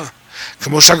מיסה.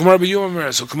 כמו שהגמרא ביומא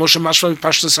אומרת, או כמו שמשמע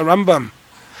מפשטוס הרמב"ם.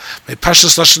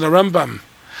 מפשטוס לשון הרמב"ם.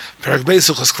 פרק בייס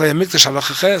הלכות כלי המקדש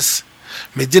הלכה חס.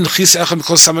 מדין חיסה אחד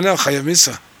מכל סמנה חייב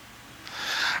מיסה.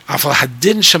 אבל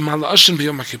הדין של מעלה השן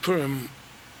ביום הכיפורים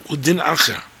הוא דין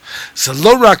אחר. זה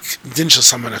לא רק דין של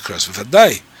סמנה קרוס,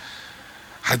 בוודאי.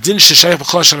 הדין ששייך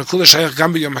בכל השנה כולה שייך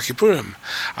גם ביום הכיפורים,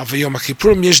 אבל ביום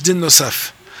הכיפורים יש דין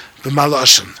נוסף, במעלה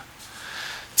השן.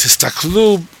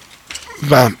 תסתכלו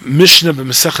במשנה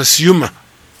במסכת יומא,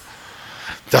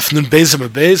 דף נ"ב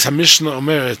ובייס, המשנה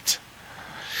אומרת,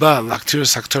 בא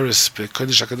להקטירס הכתורס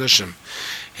בקודש הקדושים,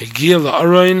 הגיע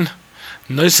לאורין,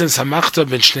 נויסן סמכתו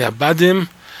בין שני הבדים,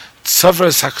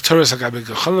 צוברס הכתורס הגבי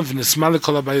גחולם, ונסמה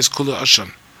לכל הבייס כולו השן.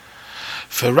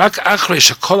 ורק אחרי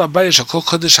שכל הבית של כל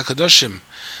קודש הקדושים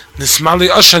נסמה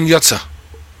לי עשן יוצא.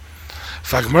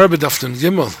 והגמרא בדף נ"ג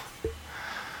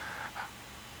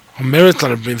אומרת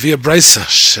לנו, מביאה ברייסה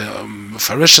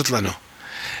שמפרשת לנו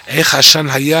איך העשן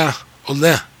היה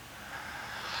עולה.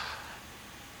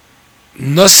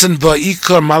 נוסן בו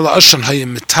עיקר מעלה עשן היה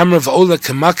מתמר ועולה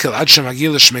כמקל עד שמגיע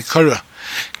לשמי קורא.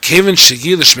 כיוון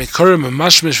שהגיע לשמי קורא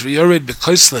ממשמש ויורד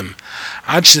בקויסלם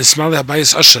עד שנסמה לי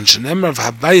הבייס עשן, שנאמר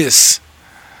והבייס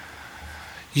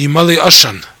ימלא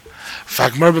עשן.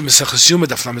 והגמרא במסכת יומא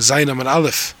דף ל"ז עמוד א'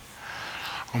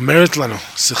 אומרת לנו,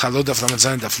 סליחה, לא דף ל"ז,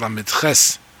 דף ל"ח,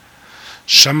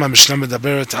 שם המשנה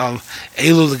מדברת על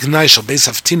אילו לגנאי של בייס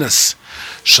אבטינס,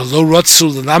 שלא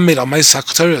רצו ללמד על מייס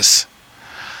הקטורס.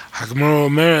 הגמרא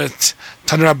אומרת,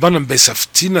 תנו רבנן בייס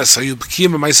אבטינס היו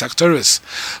בקיאים במייס הקטורס,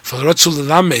 ולא רצו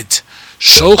ללמד,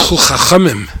 שולחו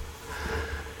חכמים,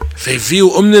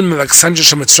 והביאו אומנים מאלכסנדריה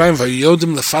של מצרים, והיו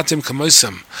יודעים לפתים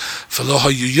כמויסם, ולא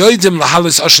היו יודעים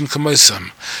להלוס אשן כמויסם,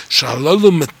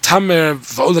 שהלולו מתמר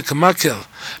ועולה כמקל.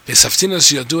 בייס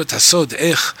אבטינס ידעו את הסוד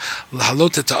איך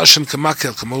להעלות את האשן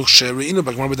כמקל, כמו שראינו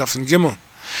בגמרא בדף ג',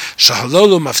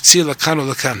 שהלולו מפציע לכאן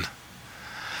או לכאן.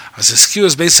 אז הזכירו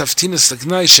את בייס אבטינס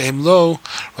לגנאי שהם לא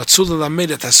רצו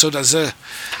ללמד את הסוד הזה,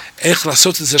 איך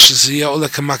לעשות את זה שזה יהיה עולה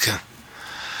כמקל.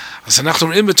 אז אנחנו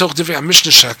רואים בתוך דברי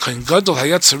המשנה שהכהן גדול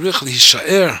היה צריך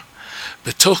להישאר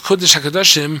בתוך קודש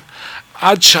הקדושים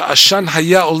עד שהעשן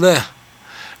היה עולה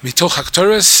מתוך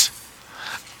הקטורס,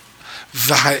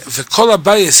 וכל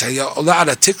הבייס היה עולה על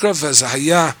התקרה, וזה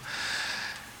היה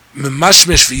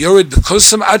ממשמש ויורד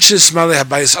בקוסם עד שנסמלא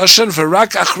הבייס עשן,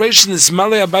 ורק אחרי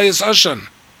שנסמלא הבייס עשן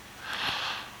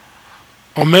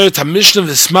אומרת המשנה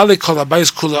וסמלא כל הבייס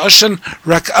כולו עשן,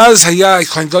 רק אז היה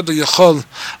הכהן גדול יכול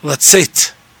לצאת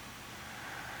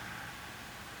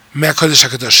מהקודש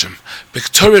הקדושים.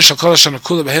 בקטורת של כל השנה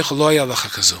כולה בהיכל לא היה הלכה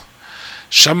כזו.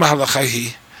 שם ההלכה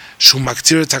היא שהוא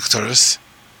מקטיר את הקטורס,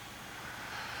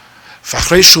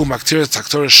 ואחרי שהוא מקטיר את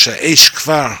הקטורס שהאש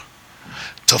כבר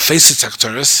תופס את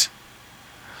הקטורס,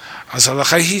 אז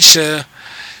ההלכה היא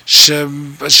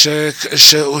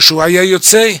שהוא היה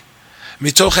יוצא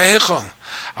מתוך ההיכל.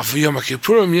 אבל ביום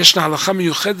הכיפורים ישנה הלכה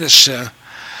מיוחדת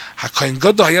שהכהן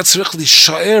גדול היה צריך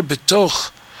להישאר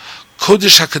בתוך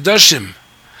קודש הקדושים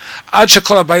עד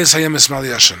שכל הבייס היה מסמל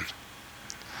ישן.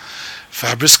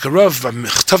 והבריסק הרב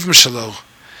במכתב שלו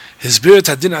הסביר את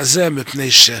הדין הזה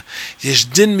מפני שיש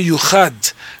דין מיוחד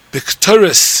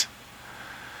בקטורס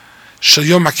של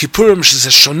יום הכיפורים,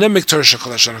 שזה שונה מקטורס של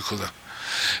כל השנה כולה.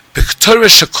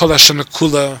 בקטורס של כל השנה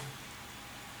כולה,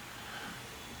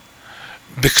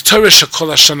 בקטורס של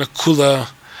כל השנה כולה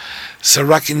זה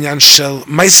רק עניין של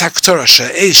מייס הקטורה,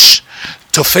 שהאש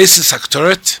תופס את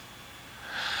הקטורת,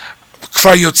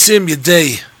 כבר יוצאים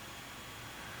ידי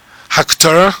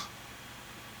הקטורה,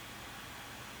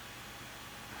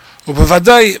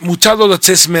 ובוודאי מותר לו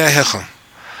לצאת מההיכל.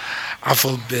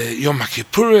 אבל ביום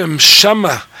הכיפורים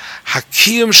שמה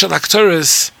הקיום של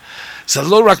הקטורס זה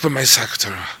לא רק במייס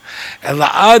הקטורה, אלא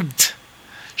עד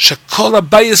שכל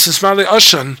הבייס מסמלא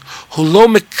עשן הוא לא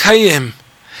מקיים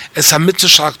את המצווה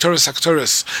של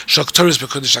הקטורס של הקטורס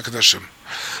בקודש הקדושים.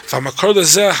 והמקור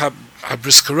לזה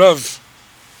הבריסק הרב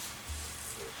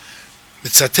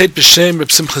מצטט בשם רב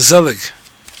שמחה זלג,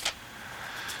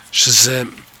 שזה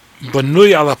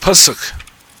בנוי על הפסוק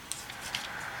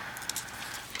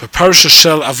בפרשה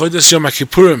של עבודת יום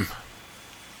הכיפורים,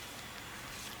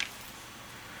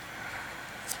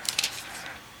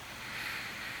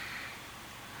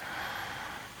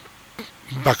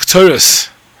 בקטורס,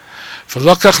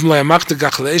 ולוקח מלאמך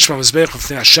דגח לאש מהמזבח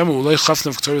לפני השם, ולא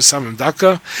יחפנו בקטורס שם עם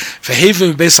דקה, והביא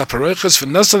מבייס הפרויכס,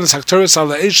 ונשן את הקטורס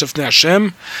על האש לפני השם,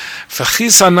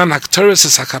 וכיס ענן הקטורס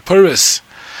את הכיפורס,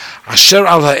 אשר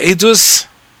על העדוס,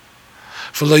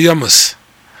 ולא יומוס.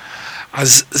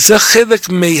 אז זה חלק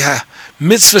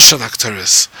מהמצווה של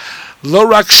הקטורס, לא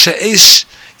רק שאש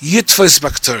יתפוס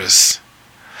בקטורס,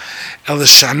 אלא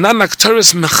שענן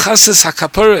הקטורס מכסס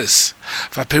הכיפורס,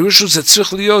 והפירוש הוא זה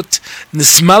צריך להיות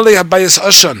נסמלא הבייס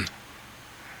עשן,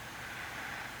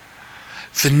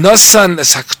 ונשן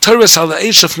את הקטורס על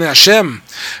האש לפני השם,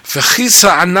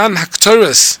 וכיסה ענן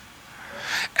הקטורס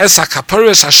את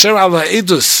הכיפורס אשר על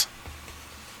העדוס,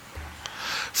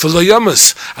 ולא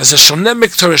יומוס. אז זה שונה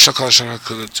מקטורס של כל השנה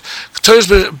כולה. קטורס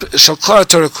של כל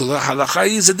התורה כולה, ההלכה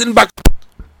היא זה דין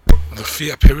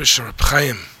לפי הפירוש של רב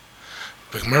חיים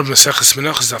בגמרא במסכת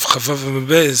מנוחס דף כ"ו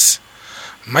ומבייס,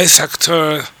 מייס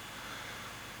הקטור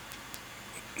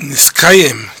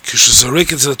נסקיים כשהוא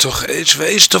זורק את זה לתוך האש,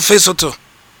 והאש תופס אותו.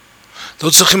 לא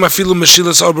צריכים אפילו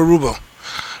משילת אור ברובו,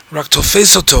 רק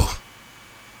תופס אותו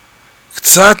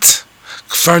קצת,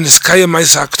 כבר נסקיים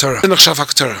מייס הקטור. זה נחשב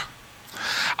הקטור.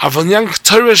 אבל עניין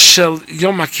קטורס של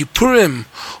יום הכיפורים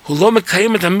הוא לא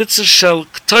מקיים את המצווה של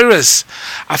קטורס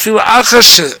אפילו אחר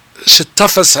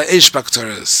שתפס האש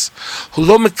בקטורס, הוא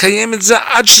לא מקיים את זה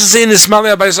עד שזה נסמלא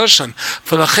הבייס עשן,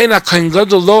 ולכן הכהן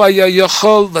גדול לא היה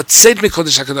יכול לצאת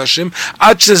מקודש הקדושים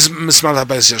עד שזה נסמלא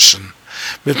הבייס עשן,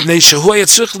 מפני שהוא היה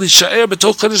צריך להישאר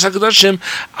בתוך קודש הקדושים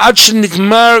עד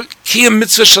שנגמר קיים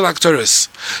מצווה של הקטורס.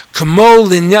 כמו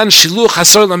לעניין שילוח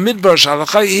עשור למדבר,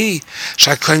 שההלכה היא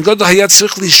שהכהן גדול היה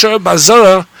צריך להישאר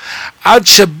בעזרה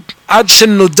עד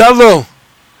שנודע לו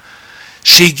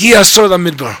שהגיע עשור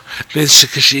למדבר,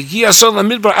 וכשהגיע עשור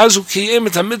למדבר אז הוא קיים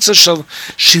את המצווה של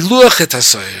שילוח את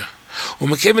הסוהר,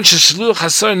 ומכיוון ששילוח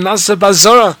הסוהר נעשה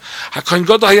בזורה, הכהן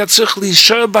גדול היה צריך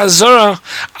להישאר בזורה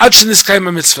עד שנזכיים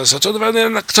המצווה. זה אותו דבר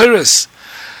לעניין הקטוירס.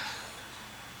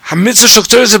 המצווה של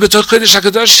קטוירס זה בתוך קודש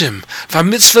הקדושים,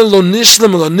 והמצווה לא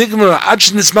נשלם, לא נגמר עד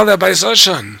שנזמל לבייס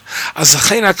ראשון. אז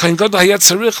לכן הכהן גדול היה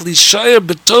צריך להישאר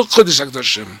בתוך קודש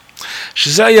הקדושים,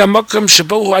 שזה היה המקום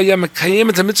שבו הוא היה מקיים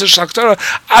את המצווה של הקטורת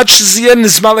עד שזה יהיה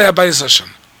נזמל לבייס ראשון.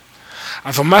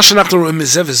 אבל מה שאנחנו רואים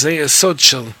מזה, וזה יסוד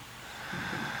של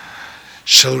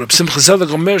רב שמחה זלג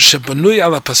אומר שבנוי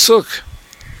על הפסוק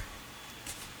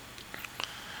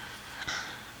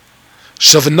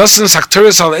ונוסנס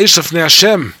הקטורס על האש לפני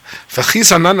השם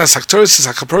וכיס עננס הקטורס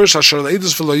הכפורש אשר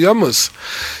לעדוס ולא ימוס,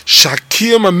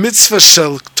 שהקיום המצווה של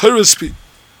קטורס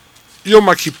ביום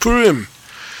הכיפורים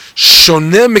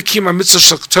שונה מקים המצווה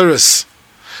של קטורס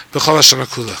בכל השנה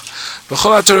כולה.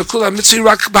 בכל התורה כולה המצווה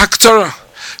היא רק בהקטורה,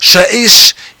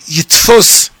 שהאש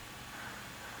יתפוס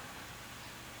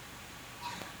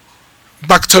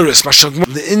בקטורס, מה שגמור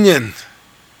לעניין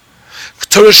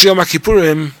קטורס של יום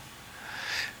הכיפורים,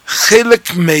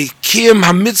 חלק מקים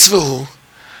המצווה הוא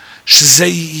שזה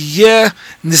יהיה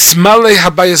נזמל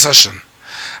הבייס השם.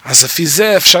 אז לפי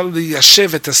זה אפשר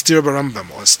ליישב את הסתיר ברמב"ם,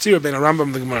 או הסתיר בין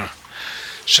הרמב"ם לגמרא,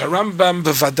 שהרמב"ם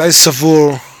בוודאי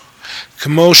סבור,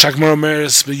 כמו שהגמרא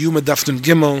אומרת ביום דף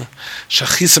נ"ג,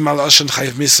 שהחיסם על השן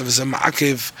חייב מיסה, וזה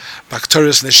מעכב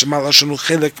בקטורס, נשמה על השן הוא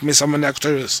חלק מסמני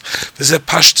הקטורס, וזה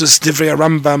פשטוס דברי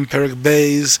הרמב"ם, פרק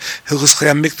בייז, הלכות חיי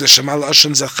המקדש, שמה על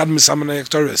השן זה אחד מסמני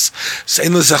הקטורס. אז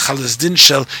אין לזה חלס דין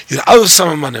של י"א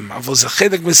סממנים, אבל זה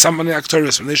חלק מסמני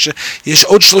הקטורס, מפני שיש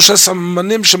עוד 3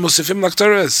 סממנים שמוסיפים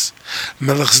לקטורס.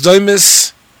 מלך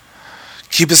סדוימס,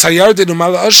 כיבוס הירדן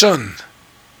ומעלה השן.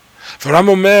 והרמב"ם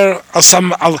אומר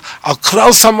על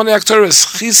כלל סמני הקטורס,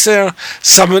 חיסר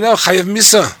סמנל חייב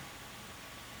מיסה.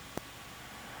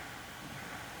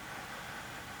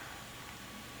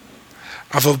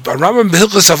 אבל הרמב"ם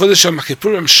בהלכות עבודת של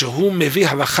הכיפורים, שהוא מביא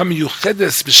הלכה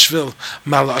מיוחדת בשביל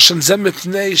מעלה השן, זה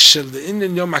מפני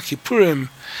שלעניין יום הכיפורים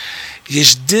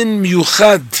יש דין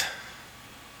מיוחד.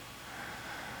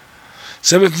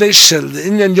 זה מפני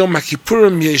שלעניין יום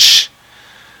הכיפורים יש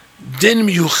דין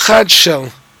מיוחד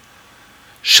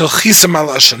של חיסה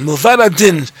מעלה השן, מלבד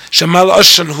הדין שמעלה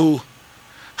השן הוא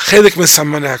חלק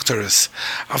מסמני הקטורס,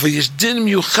 אבל יש דין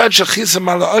מיוחד של חיסה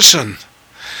מעלה השן,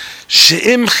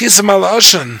 שאם חיסה מעלה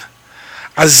השן,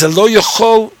 אז זה לא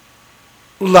יכול,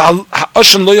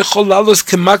 האשן לא יכול לעלות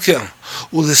כמקל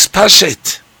ולספשט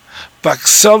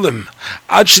באקסלים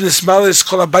עד שנסמל את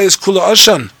כל הבייס כולו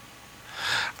אשן.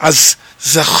 אז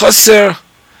זה חוסר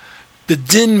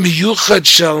בדין מיוחד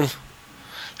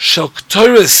של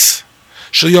קטורס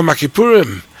של יום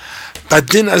הכיפורים,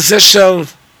 בדין הזה של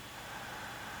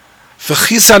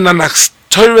וחיסן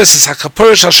הנקטורס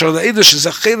הכפורש אשר לעדו, שזה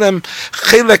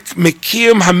חלק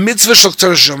מקיום המצווה של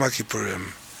קטורס של יום הכיפורים.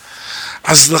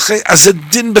 אז זה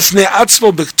דין בפני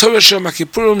עצמו בקטורס של יום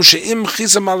הכיפורים, שאם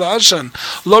חיסן מעלה השן,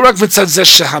 לא רק מצד זה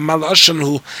שהמעלה השן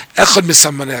הוא אחד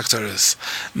מסמני הקטורס,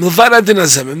 מלבד הדין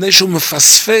הזה, מפני שהוא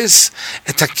מפספס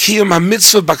את הקיום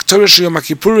המצווה בקטורס של יום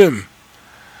הכיפורים,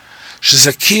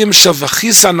 שזה קיום של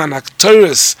וחיסן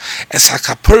הנקטורס את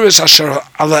הכפורש אשר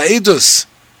על העדוס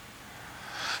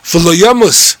ולא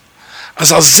ימוס.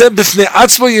 אז על זה בפני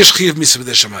עצמו יש חייב מיסה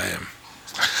בדי שמיים.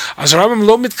 אז הרמב"ם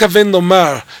לא מתכוון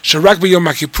לומר שרק ביום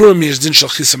הכיפורים יש דין של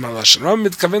חיסם על השן. הרמב"ם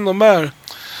מתכוון לומר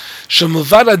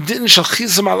שמלבד הדין של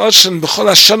חיסם על השן בכל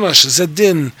השנה, שזה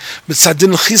דין מצד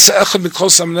דין חיסה אחד מכל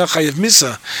סמני חייב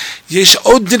מיסה, יש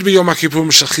עוד דין ביום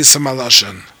הכיפורים של חיסם על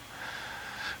השן,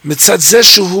 מצד זה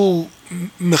שהוא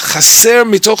מחסר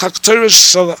מתוך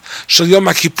הקטורס של יום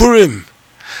הכיפורים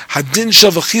הדין של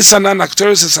וחיסן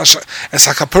הנקטורס את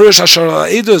הכפורש אשר על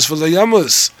העדוס ולא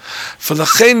ימוס,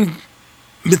 ולכן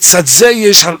מצד זה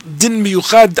יש דין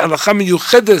מיוחד, הלכה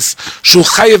מיוחדת שהוא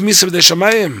חייב מיסה בדי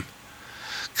שמיים,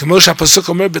 כמו שהפסוק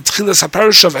אומר בתחילת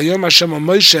הפרשה, ויאמר השם אל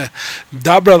משה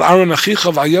דבר על אהרון אחיך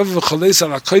ויבוא וחולץ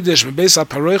על הקודש מבית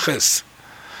הפרוכס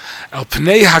על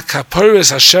פני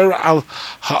הכפורס אשר על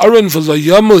הארון ולא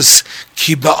ימוס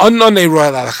כי בענן ירוע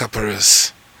על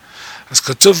הכפורס. אז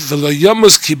כתוב ולא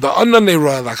ימוס כי בענן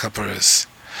ירוע על הכפורס,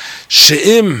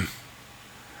 שאם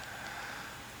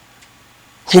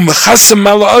הוא מחסם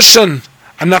מעלה השן,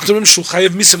 אנחנו אומרים שהוא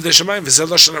חייב מיסה בדי שמיים, וזה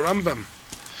לא של הרמב"ם.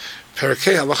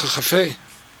 פרקי הלכה כ"ה.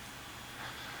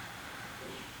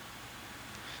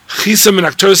 חיסה מן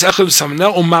הקטורס אחד בסמנל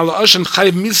ומעלה השן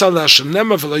חייב מיסה על השן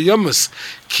נאמר ולא ימוס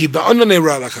כי בענן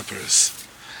ירוע על הכפורס.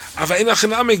 אבל אין הכי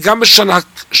נעמי, גם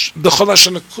בכל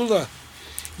השנה כולה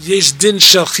יש דין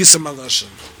של חיסה מעלה השן.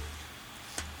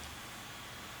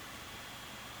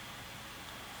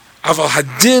 אבל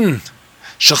הדין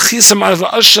של חיסה מעלה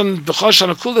עשן בכל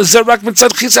השנה כולה, זה רק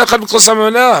מצד חיסה אחד בכל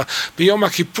סממנה. ביום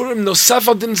הכיפורים נוסף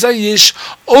על דין זה יש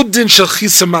עוד דין של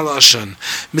חיסה מעלה עשן.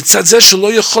 מצד זה שהוא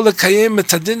לא יכול לקיים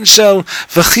את הדין של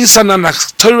וחיסה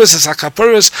ננקטורס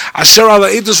הכיפורס, אשר על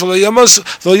העדוס ולא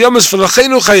יומס,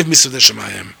 ולכן הוא חייב מסעודי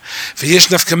שמיים.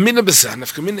 ויש נפקא מינה בזה,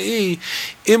 הנפקא מינה היא,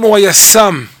 אם הוא היה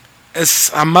שם את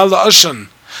המעלה עשן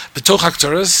בתוך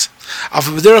הכיפורס,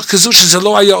 אבל בדרך כזו שזה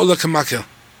לא היה עולה כמקל.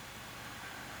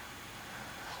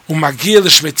 הוא מגיע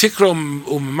לשמי תקרא,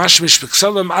 הוא ממש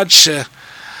משפקסלם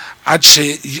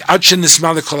עד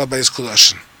שנסמל לכל הבייס כולה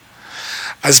השן.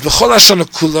 אז בכל השנה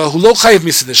כולה הוא לא חייב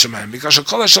מסעדי שמיים, בגלל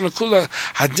שכל השנה כולה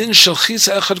הדין של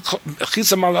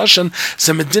חיסה מעלה עשן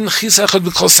זה מדין חיסה אחד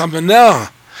בכל סממנה.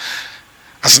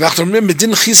 אז אנחנו אומרים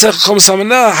מדין חיסה אחד בכל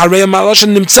סממנה, הרי המעלה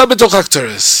עשן נמצא בתוך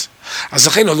הכיפורס. אז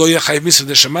לכן הוא לא יהיה חייב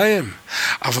מסעדי שמיים.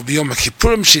 אבל ביום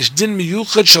הכיפורים שיש דין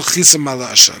מיוחד של חיסה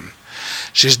מעלה עשן.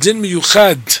 שיש דין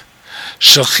מיוחד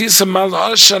של חיסה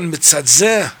מעלה עשן מצד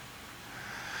זה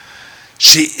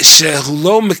שהוא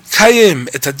לא מקיים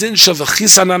את הדין של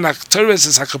וחיסה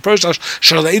ננקטורס את הכיפורס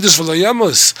של העדוס ולא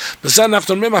יומוס. בזה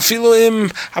אנחנו אומרים אפילו אם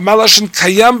המעלה עשן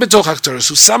קיים בתוך הכיפורס,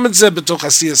 הוא שם את זה בתוך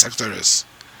עשייס הכיפורס,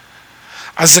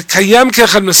 אז זה קיים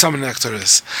כאחד מסמני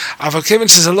הכיפורס, אבל כיוון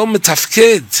שזה לא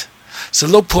מתפקד, זה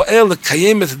לא פועל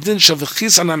לקיים את הדין של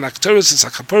וחיסה ננקטורס את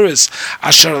הכיפורס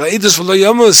אשר על העדוס ולא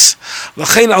יומוס,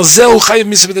 לכן על זה הוא חייב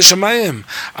מסעודי שמיים.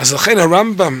 אז לכן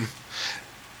הרמב"ם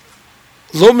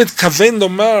לא מתכוון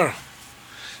לומר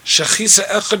שחיסה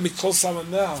אחד מכל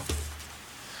סממנה.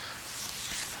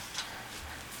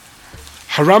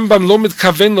 הרמב"ם לא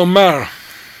מתכוון לומר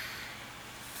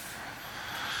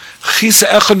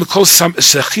חיסה אחד מכל סממנה,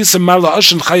 שחיסה מעלה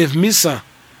עשן חייב מיסה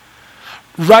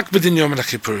רק בדין יום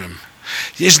הכיפורים.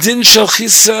 יש דין של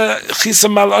חיסה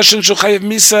מעלה עשן שהוא חייב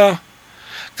מיסה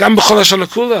גם בכל השנה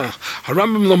כולה.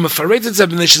 הרמב"ם לא מפרט את זה,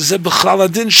 בגלל שזה בכלל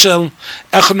הדין של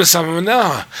אחד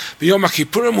מסממנה. ביום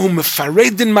הכיפורים הוא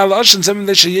מפרט דין מעלה עשן, זה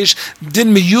בגלל שיש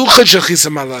דין מיוחד של חיסה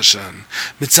מעלה עשן.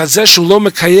 מצד זה שהוא לא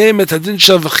מקיים את הדין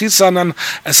של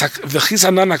וחיסה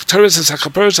ננקטורס את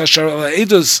הכיפורס אשר על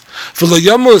העדוס ולא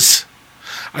יומוס.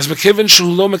 אז מכיוון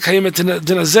שהוא לא מקיים את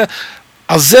הדין הזה,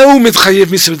 על זה הוא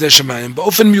מתחייב מסעודי שמיים,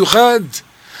 באופן מיוחד.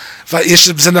 ויש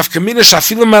בזה נפקא מינה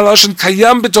שאפילו מעלה עשן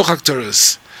קיים בתוך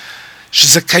הכיפורס,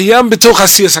 שזה קיים בתוך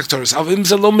עשייס הכיפורס, אבל אם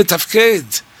זה לא מתפקד,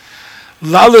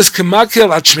 לעלות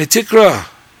כמקל עד שמי תקרא,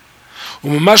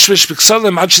 הוא ממש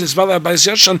משפקסלם עד שנסבל לבייס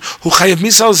ישן, הוא חייב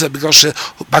מיסה על זה, בגלל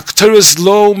שבקטורת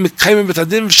לא מקיימים את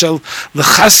הדין של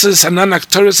לחסס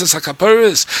הננקטורס את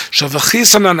הכיפורס, של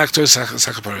וחיסה ננקטורס את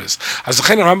הכיפורס. אז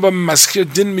לכן הרמב"ם מזכיר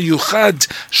דין מיוחד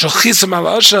של חיסה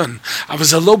מעלה עשן, אבל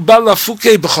זה לא בא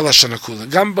להפוקי בכל השנה כולה.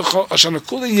 גם בכל השנה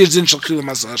כולה יש דין של חילה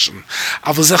מעלה עשן,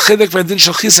 אבל זה חלק מהדין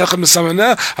של חיסה אחד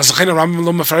מסמנה, אז לכן הרמב"ם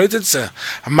לא מפרט את זה.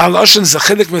 המעלה עשן זה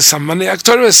חלק מסמני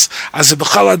הקטורס, אז זה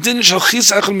בכלל הדין של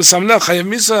חיסה אחד מסמנה, חייב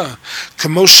מיסה,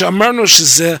 כמו שאמרנו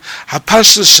שזה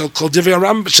הפשטוס של כל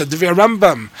דברי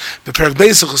הרמב"ם בפרק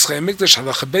בייס, חוסכי המקדש,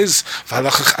 הלכה בייס,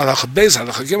 והלכה בייס,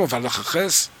 הלכה ג' והלכה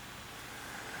חס.